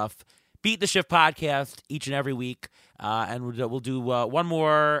my stuff. Beat the Shift podcast each and every week. And we'll do one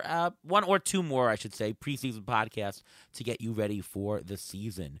or two more, I should say, preseason podcasts to get you ready for the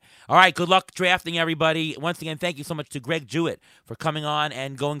season. All right, good luck drafting, everybody. Once again, thank you so much to Greg Jewett for coming on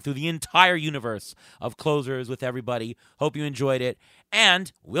and going through the entire universe of closers with everybody. Hope you enjoyed it,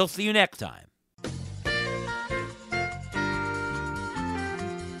 and we'll see you next time.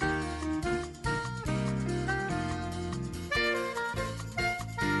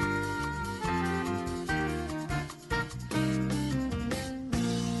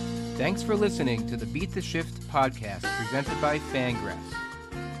 Thanks for listening to the Beat the Shift podcast presented by Fangraphs.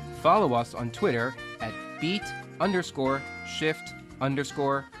 Follow us on Twitter at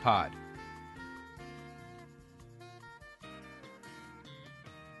beat_shift_pod.